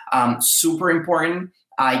 Okay. Super important.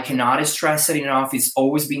 I cannot stress it enough. It's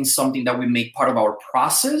always been something that we make part of our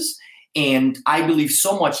process. And I believe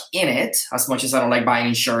so much in it, as much as I don't like buying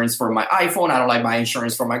insurance for my iPhone. I don't like buying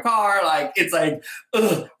insurance for my car. It's like,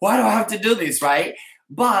 ugh, why do I have to do this, right?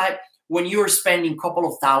 But when you're spending a couple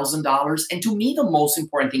of $1,000s, and to me, the most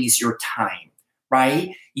important thing is your time,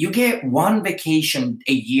 right? You get one vacation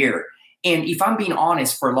a year. And if I'm being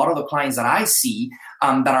honest, for a lot of the clients that I see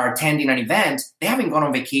that are attending an event, they haven't gone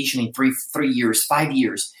on vacation in 3 years, 5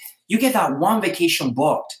 years. You get that one vacation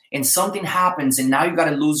booked and something happens and now you got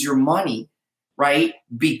to lose your money, right?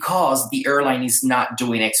 Because the airline is not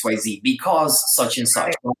doing XYZ, because such and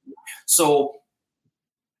such. Right. So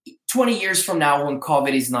 20 years from now, when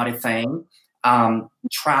COVID is not a thing,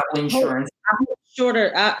 travel insurance.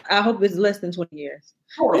 Shorter. I hope it's less than 20 years.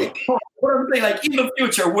 Totally. What I'm saying, in the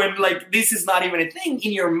future, when this is not even a thing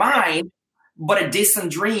in your mind, but a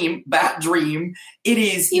distant dream, bad dream, it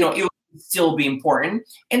is, it will still be important.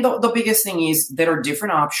 And the biggest thing is there are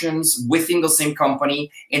different options within the same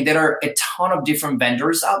company, and there are a ton of different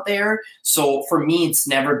vendors out there. So for me, it's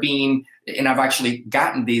never been, and I've actually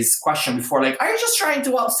gotten this question before, are you just trying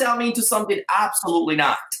to upsell me into something? Absolutely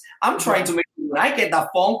not. I'm trying to make sure when I get that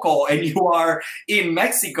phone call and you are in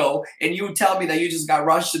Mexico and you tell me that you just got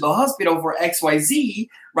rushed to the hospital for XYZ,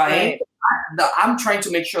 right? I'm trying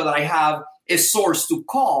to make sure that I have a source to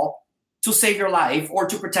call to save your life or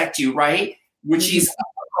to protect you, right? Which is a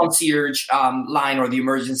concierge line or the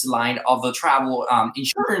emergency line of the travel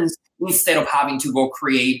insurance, instead of having to go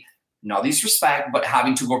create, no disrespect, but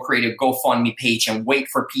having to go create a GoFundMe page and wait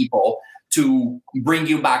for people to bring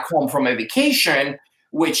you back home from a vacation,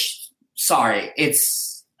 which, sorry,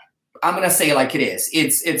 I'm gonna say it like it is.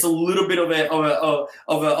 It's a little bit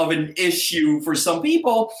of an issue for some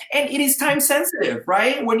people, and it is time sensitive,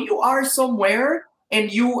 right? When you are somewhere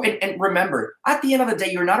and remember, at the end of the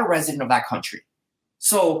day, you're not a resident of that country.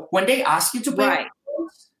 So when they ask you to pay,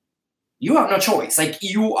 you have no choice.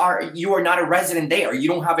 You are not a resident there. You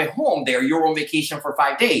don't have a home there. You're on vacation for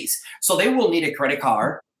 5 days, so they will need a credit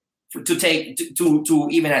card to take to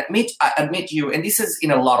even admit you. And this is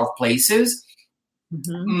in a lot of places.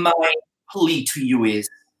 Mm-hmm. My plea to you is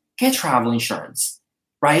get travel insurance,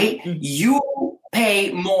 right? Mm-hmm. You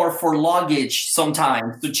pay more for luggage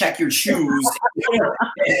sometimes to check your shoes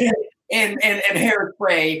and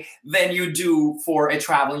hairspray than you do for a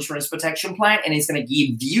travel insurance protection plan. And it's going to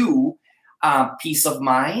give you peace of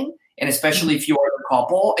mind. And especially if you're a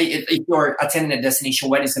couple, if you're attending a destination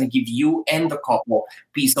wedding, it's going to give you and the couple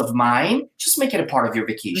peace of mind. Just make it a part of your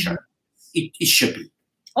vacation. Mm-hmm. It should be.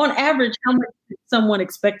 On average, how much does someone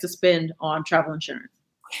expect to spend on travel insurance?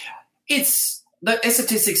 It's the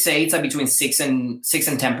statistics say it's between 6 and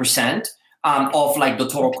 10% of the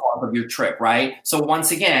total cost of your trip, right? So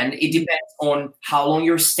once again, it depends on how long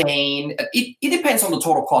you're staying. It depends on the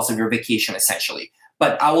total cost of your vacation, essentially.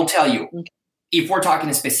 But I will tell you, if we're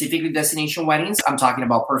talking specifically destination weddings, I'm talking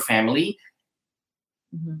about per family,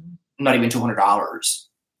 not even $200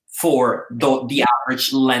 for the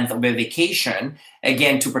average length of a vacation,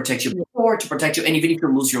 again, to protect you before, to protect you, and even if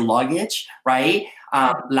you lose your luggage, right?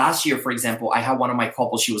 Last year, for example, I had one of my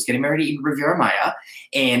couples, she was getting married in Riviera Maya,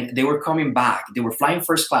 and they were coming back. They were flying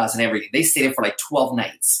first class and everything. They stayed there for 12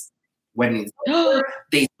 nights. When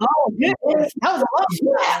they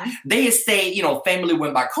stay, family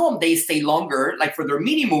went back home. They stay longer, for their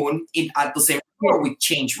honeymoon at the same floor. We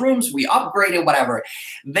changed rooms, we upgraded, whatever.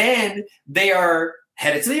 Then they are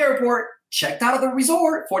headed to the airport, checked out of the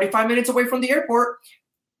resort, 45 minutes away from the airport.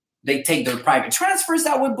 They take their private transfers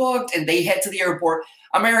that were booked and they head to the airport.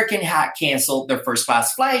 American had canceled their first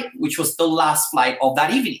class flight, which was the last flight of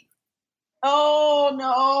that evening. Oh,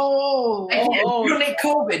 no. You need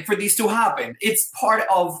COVID for this to happen. It's part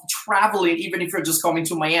of traveling, even if you're just coming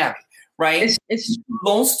to Miami, right? It's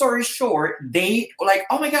long story short, they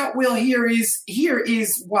oh my God, Will, here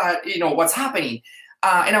is what, what's happening.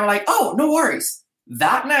 And I'm like, oh, no worries.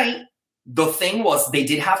 That night, the thing was they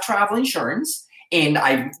did have travel insurance, and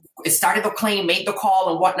I started the claim, made the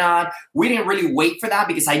call and whatnot. We didn't really wait for that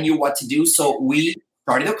because I knew what to do. So we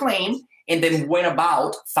started the claim and then went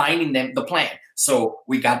about finding them the plan. So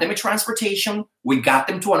we got them a transportation. We got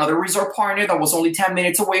them to another resort partner that was only 10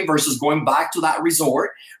 minutes away versus going back to that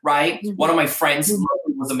resort, right? Mm-hmm. One of my friends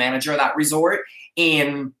was the manager of that resort.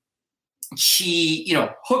 And she,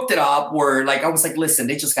 hooked it up where I was like, listen,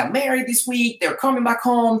 they just got married this week. They're coming back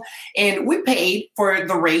home. And we paid for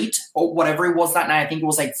the rate or whatever it was that night. I think it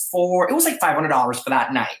was like $500 for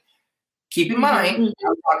that night. Keep in mind,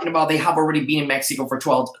 I'm talking about they have already been in Mexico for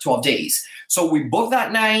 12 days. So we booked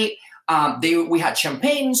that night. We had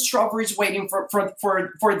champagne and strawberries waiting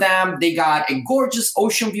for them. They got a gorgeous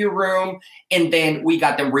ocean view room, and then we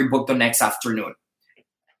got them rebooked the next afternoon.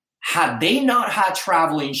 Had they not had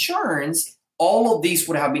travel insurance, all of these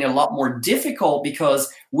would have been a lot more difficult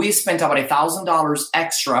because we spent about $1,000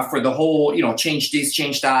 extra for the whole, change this,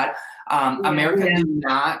 change that. American did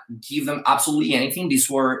not give them absolutely anything.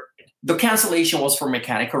 The cancellation was for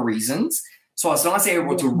mechanical reasons. So as long as they were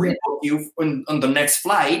able to rebook you on the next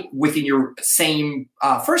flight within your same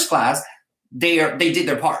first class, they did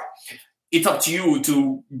their part. It's up to you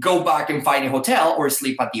to go back and find a hotel or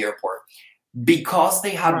sleep at the airport. Because they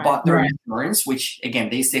had bought their insurance, which again,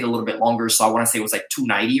 they stayed a little bit longer. So I want to say it was like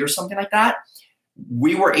 $290 or something like that.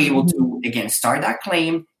 We were able to, again, start that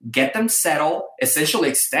claim, get them settled, essentially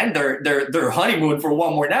extend their honeymoon for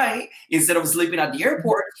one more night instead of sleeping at the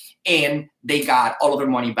airport. And they got all of their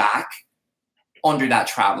money back under that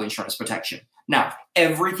travel insurance protection. Now,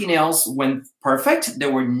 everything else went perfect.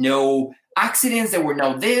 There were no accidents. There were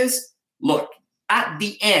no this. Look, at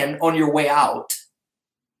the end, on your way out,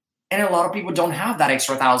 and a lot of people don't have that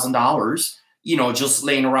extra $1,000, just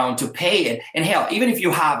laying around to pay it. And hell, even if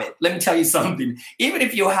you have it, let me tell you something. Even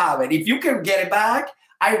if you have it, if you can get it back,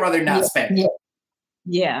 I'd rather not spend it.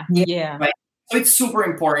 Yeah. Right? So it's super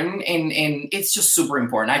important, and it's just super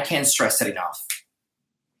important. I can't stress it enough.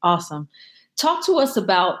 Awesome. Talk to us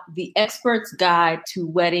about the expert's guide to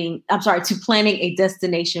planning a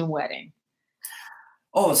destination wedding.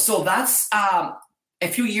 Oh, so that's a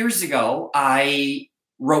few years ago, I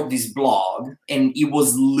wrote this blog, and it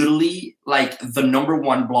was literally like the number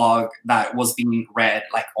one blog that was being read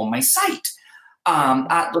on my site.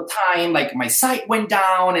 At the time, my site went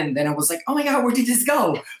down, and then I was like, oh my God, where did this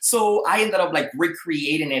go? So I ended up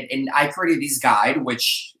recreating it, and I created this guide,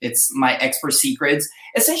 which it's my expert secrets.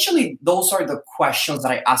 Essentially, those are the questions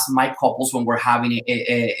that I ask my couples when we're having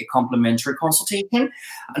a complimentary consultation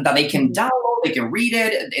that they can download, they can read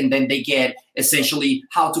it, and then they get essentially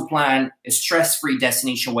how to plan a stress-free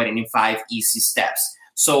destination wedding in 5 easy steps.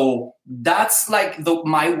 So that's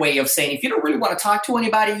my way of saying, if you don't really want to talk to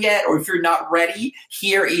anybody yet, or if you're not ready,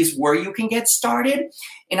 here is where you can get started.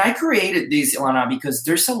 And I created this, Ilana, because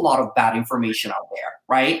there's a lot of bad information out there,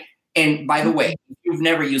 right? And by the way, if you've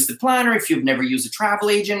never used a planner, if you've never used a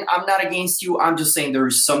travel agent, I'm not against you. I'm just saying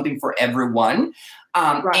there's something for everyone.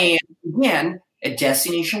 And again, a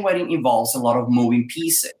destination wedding involves a lot of moving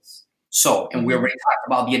pieces. So, and we already talked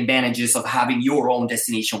about the advantages of having your own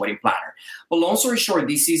destination wedding planner. But long story short,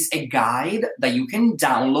 this is a guide that you can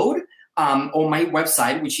download on my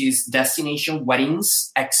website, which is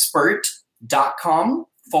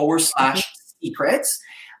destinationweddingsexpert.com/secrets.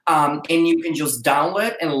 And you can just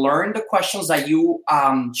download and learn the questions that you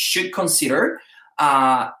should consider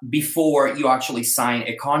before you actually sign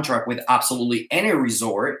a contract with absolutely any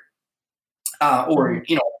resort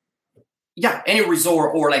any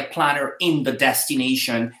resort or planner in the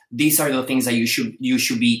destination. These are the things that you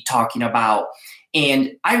should be talking about.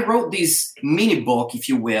 And I wrote this mini book, if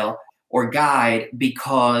you will, or guide,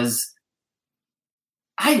 because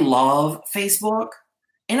I love Facebook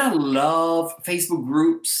and I love Facebook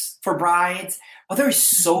groups for brides, but there's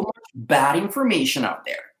so much bad information out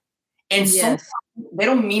there. And sometimes they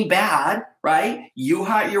don't mean bad, right? You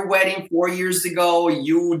had your wedding 4 years ago.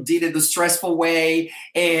 You did it the stressful way,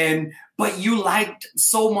 but you liked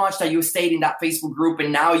so much that you stayed in that Facebook group,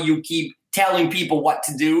 and now you keep telling people what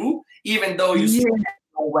to do, even though you still had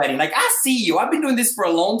your wedding. I see you. I've been doing this for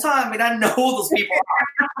a long time, and I know those people.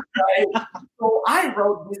 Right? So I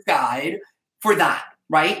wrote this guide for that,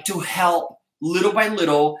 right? To help little by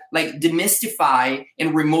little, demystify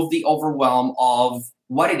and remove the overwhelm of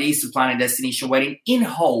what it is to plan a destination wedding, in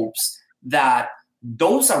hopes that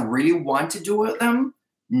those that really want to do them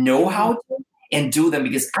know how to and do them,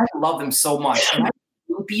 because I love them so much. And I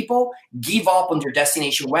see people give up on their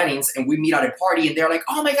destination weddings, and we meet at a party and they're like,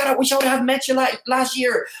 oh my God, I wish I would have met you last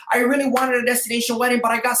year. I really wanted a destination wedding,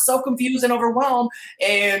 but I got so confused and overwhelmed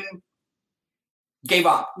and gave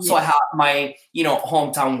up. Yeah. So I had my,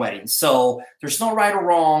 hometown wedding. So there's no right or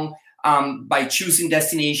wrong by choosing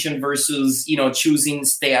destination versus, choosing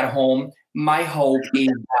stay at home. My hope is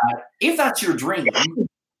that if that's your dream,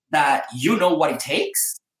 that you know what it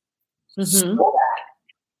takes so that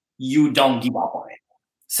you don't give up on it.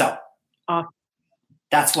 So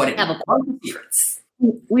that's what it is.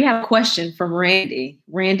 We have a question from Randy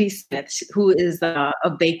Smith, who is a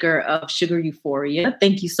baker of Sugar Euphoria.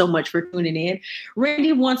 Thank you so much for tuning in.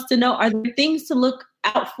 Randy wants to know, are there things to look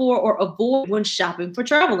out for or avoid when shopping for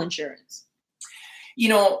travel insurance?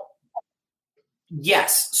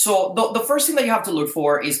 Yes. So the first thing that you have to look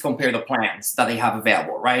for is compare the plans that they have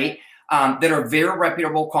available, right? There are very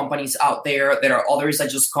reputable companies out there. There are others that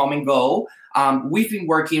just come and go. We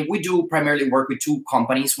do primarily work with two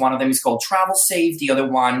companies. One of them is called Travel Safe. The other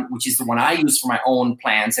one, which is the one I use for my own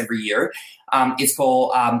plans every year, it's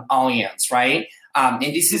called Allianz, right? And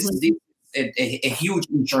this is a huge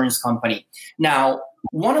insurance company. Now,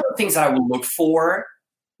 one of the things that I would look for,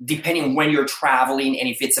 depending on when you're traveling and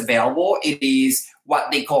if it's available, it is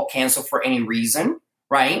what they call cancel for any reason,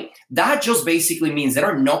 right? That just basically means there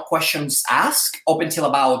are no questions asked up until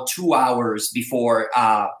about 2 hours before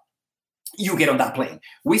you get on that plane.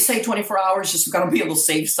 We say 24 hours just to kind of be on the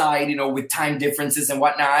safe side, with time differences and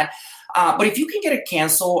whatnot. But if you can get a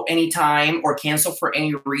cancel anytime or cancel for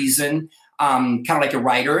any reason, kind of like a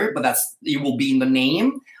rider, but it will be in the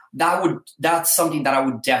name, that's something that I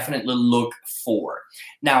would definitely look for.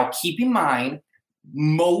 Now, keep in mind,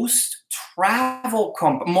 most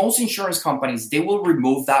insurance companies, they will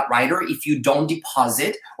remove that rider if you don't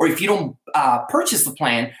deposit or if you don't purchase the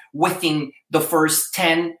plan within the first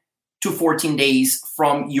 10 to 14 days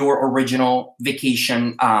from your original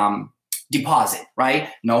vacation deposit, right?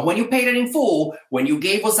 Not when you paid it in full, when you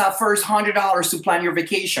gave us that first $100 to plan your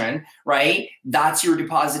vacation, right? That's your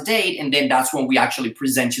deposit date. And then that's when we actually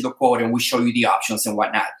present you the quote and we show you the options and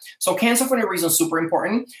whatnot. So cancel for any reason is super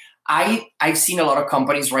important. I've seen a lot of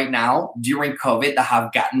companies right now during COVID that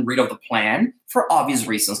have gotten rid of the plan for obvious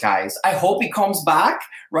reasons, guys. I hope it comes back,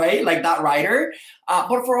 right? Like that rider.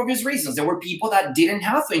 But for obvious reasons, there were people that didn't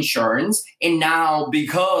have insurance. And now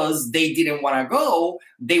because they didn't want to go,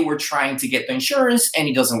 they were trying to get the insurance and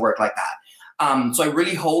it doesn't work like that. So I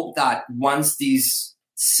really hope that once this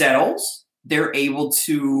settles, they're able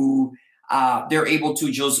to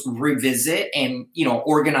just revisit and,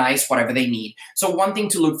 organize whatever they need. So one thing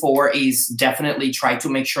to look for is definitely try to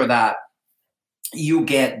make sure that you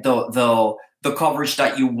get the coverage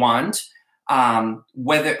that you want,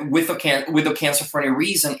 whether with a cancel for any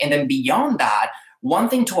reason. And then beyond that, one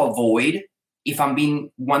thing to avoid, if I'm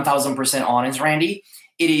being 1000% honest, Randy,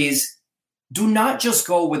 it is do not just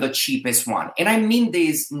go with the cheapest one. And I mean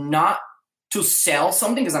this not to sell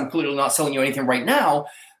something, because I'm clearly not selling you anything right now,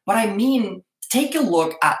 but I mean, take a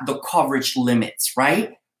look at the coverage limits,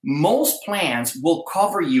 right? Most plans will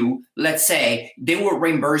cover you, let's say, they will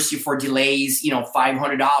reimburse you for delays,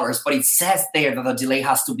 $500, but it says there that the delay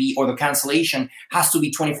has to be, or the cancellation has to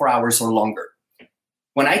be 24 hours or longer.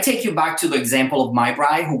 When I take you back to the example of my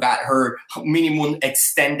bride who got her minimum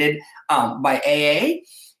extended by AA,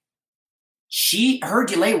 her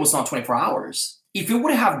delay was not 24 hours. If you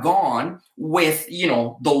would have gone with,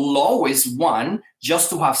 the lowest one just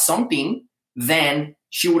to have something, then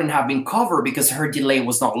she wouldn't have been covered because her delay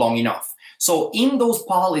was not long enough. So in those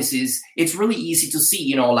policies, it's really easy to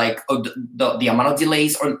see, the amount of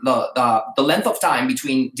delays or the length of time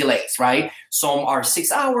between delays, right? Some are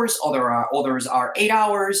 6 hours, others are 8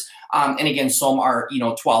 hours. And again, some are,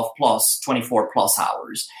 12 plus, 24 plus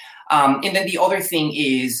hours. And then the other thing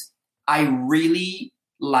is I really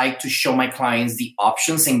like to show my clients the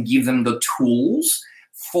options and give them the tools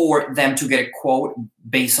for them to get a quote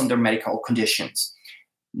based on their medical conditions.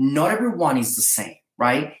 Not everyone is the same,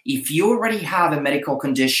 right? If you already have a medical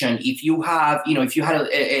condition, if you have, if you had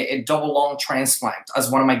a double lung transplant,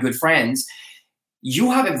 as one of my good friends,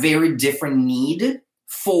 you have a very different need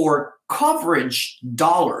for coverage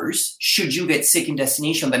dollars should you get sick in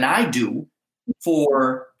destination than I do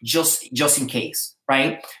for just in case,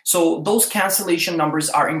 right? So those cancellation numbers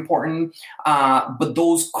are important, but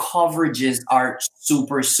those coverages are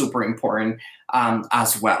super, super important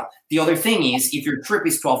as well. The other thing is, if your trip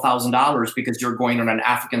is $12,000 because you're going on an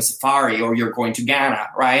African safari or you're going to Ghana,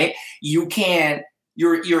 right? You can't.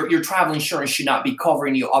 Your travel insurance should not be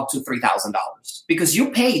covering you up to $3,000 because you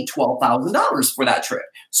paid $12,000 for that trip.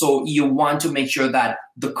 So you want to make sure that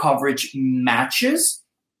the coverage matches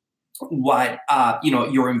what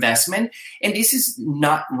your investment. And this is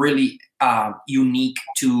not really unique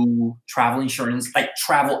to travel insurance, like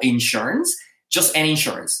travel insurance, just any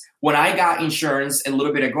insurance. When I got insurance a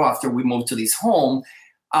little bit ago after we moved to this home,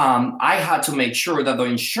 I had to make sure that the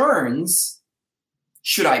insurance,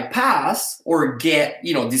 should I pass or get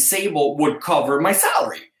disabled, would cover my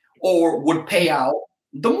salary or would pay out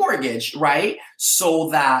the mortgage, right? So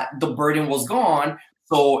that the burden was gone.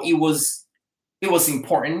 So it was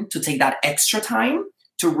important to take that extra time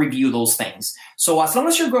to review those things. So as long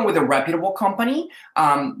as you're going with a reputable company,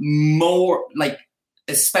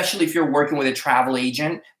 especially if you're working with a travel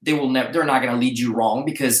agent, they're not going to lead you wrong,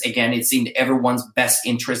 because again, it's in everyone's best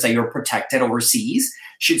interest that you're protected overseas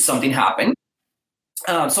should something happen.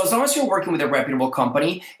 So as long as you're working with a reputable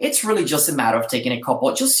company, it's really just a matter of taking a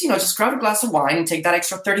couple, just grab a glass of wine and take that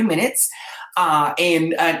extra 30 minutes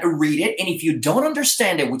and read it. And if you don't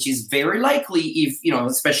understand it, which is very likely,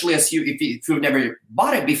 especially if you've never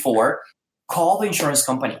bought it before, call the insurance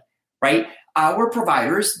company, right? Our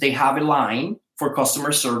providers, they have a line for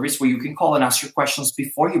customer service where you can call and ask your questions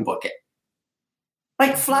before you book it.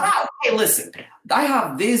 Like flat out, hey, listen, I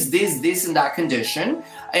have this, and that condition,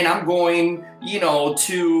 and I'm going, I'm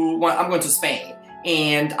going to Spain,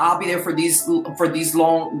 and I'll be there for these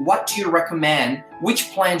long. What do you recommend? Which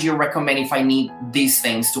plan do you recommend if I need these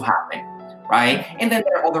things to happen, right? And then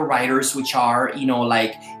there are other riders which are,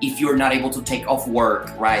 like if you're not able to take off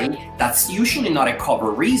work, right? That's usually not a cover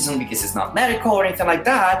reason because it's not medical or anything like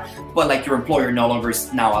that, but like your employer no longer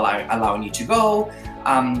is now allowing you to go.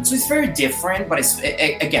 So it's very different, but it's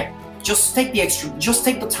again, just take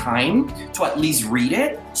the time to at least read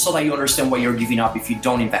it so that you understand what you're giving up if you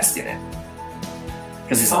don't invest in it,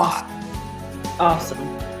 because it's a lot. Awesome.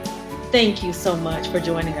 Thank you so much for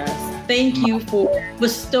joining us. Thank you for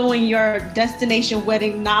bestowing your destination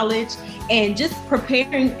wedding knowledge and just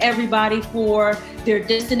preparing everybody for their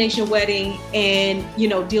destination wedding and,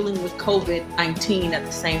 dealing with COVID-19 at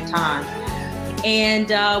the same time. And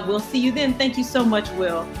we'll see you then. Thank you so much,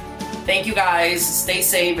 Will. Thank you, guys. Stay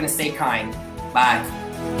safe and stay kind.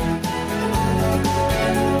 Bye.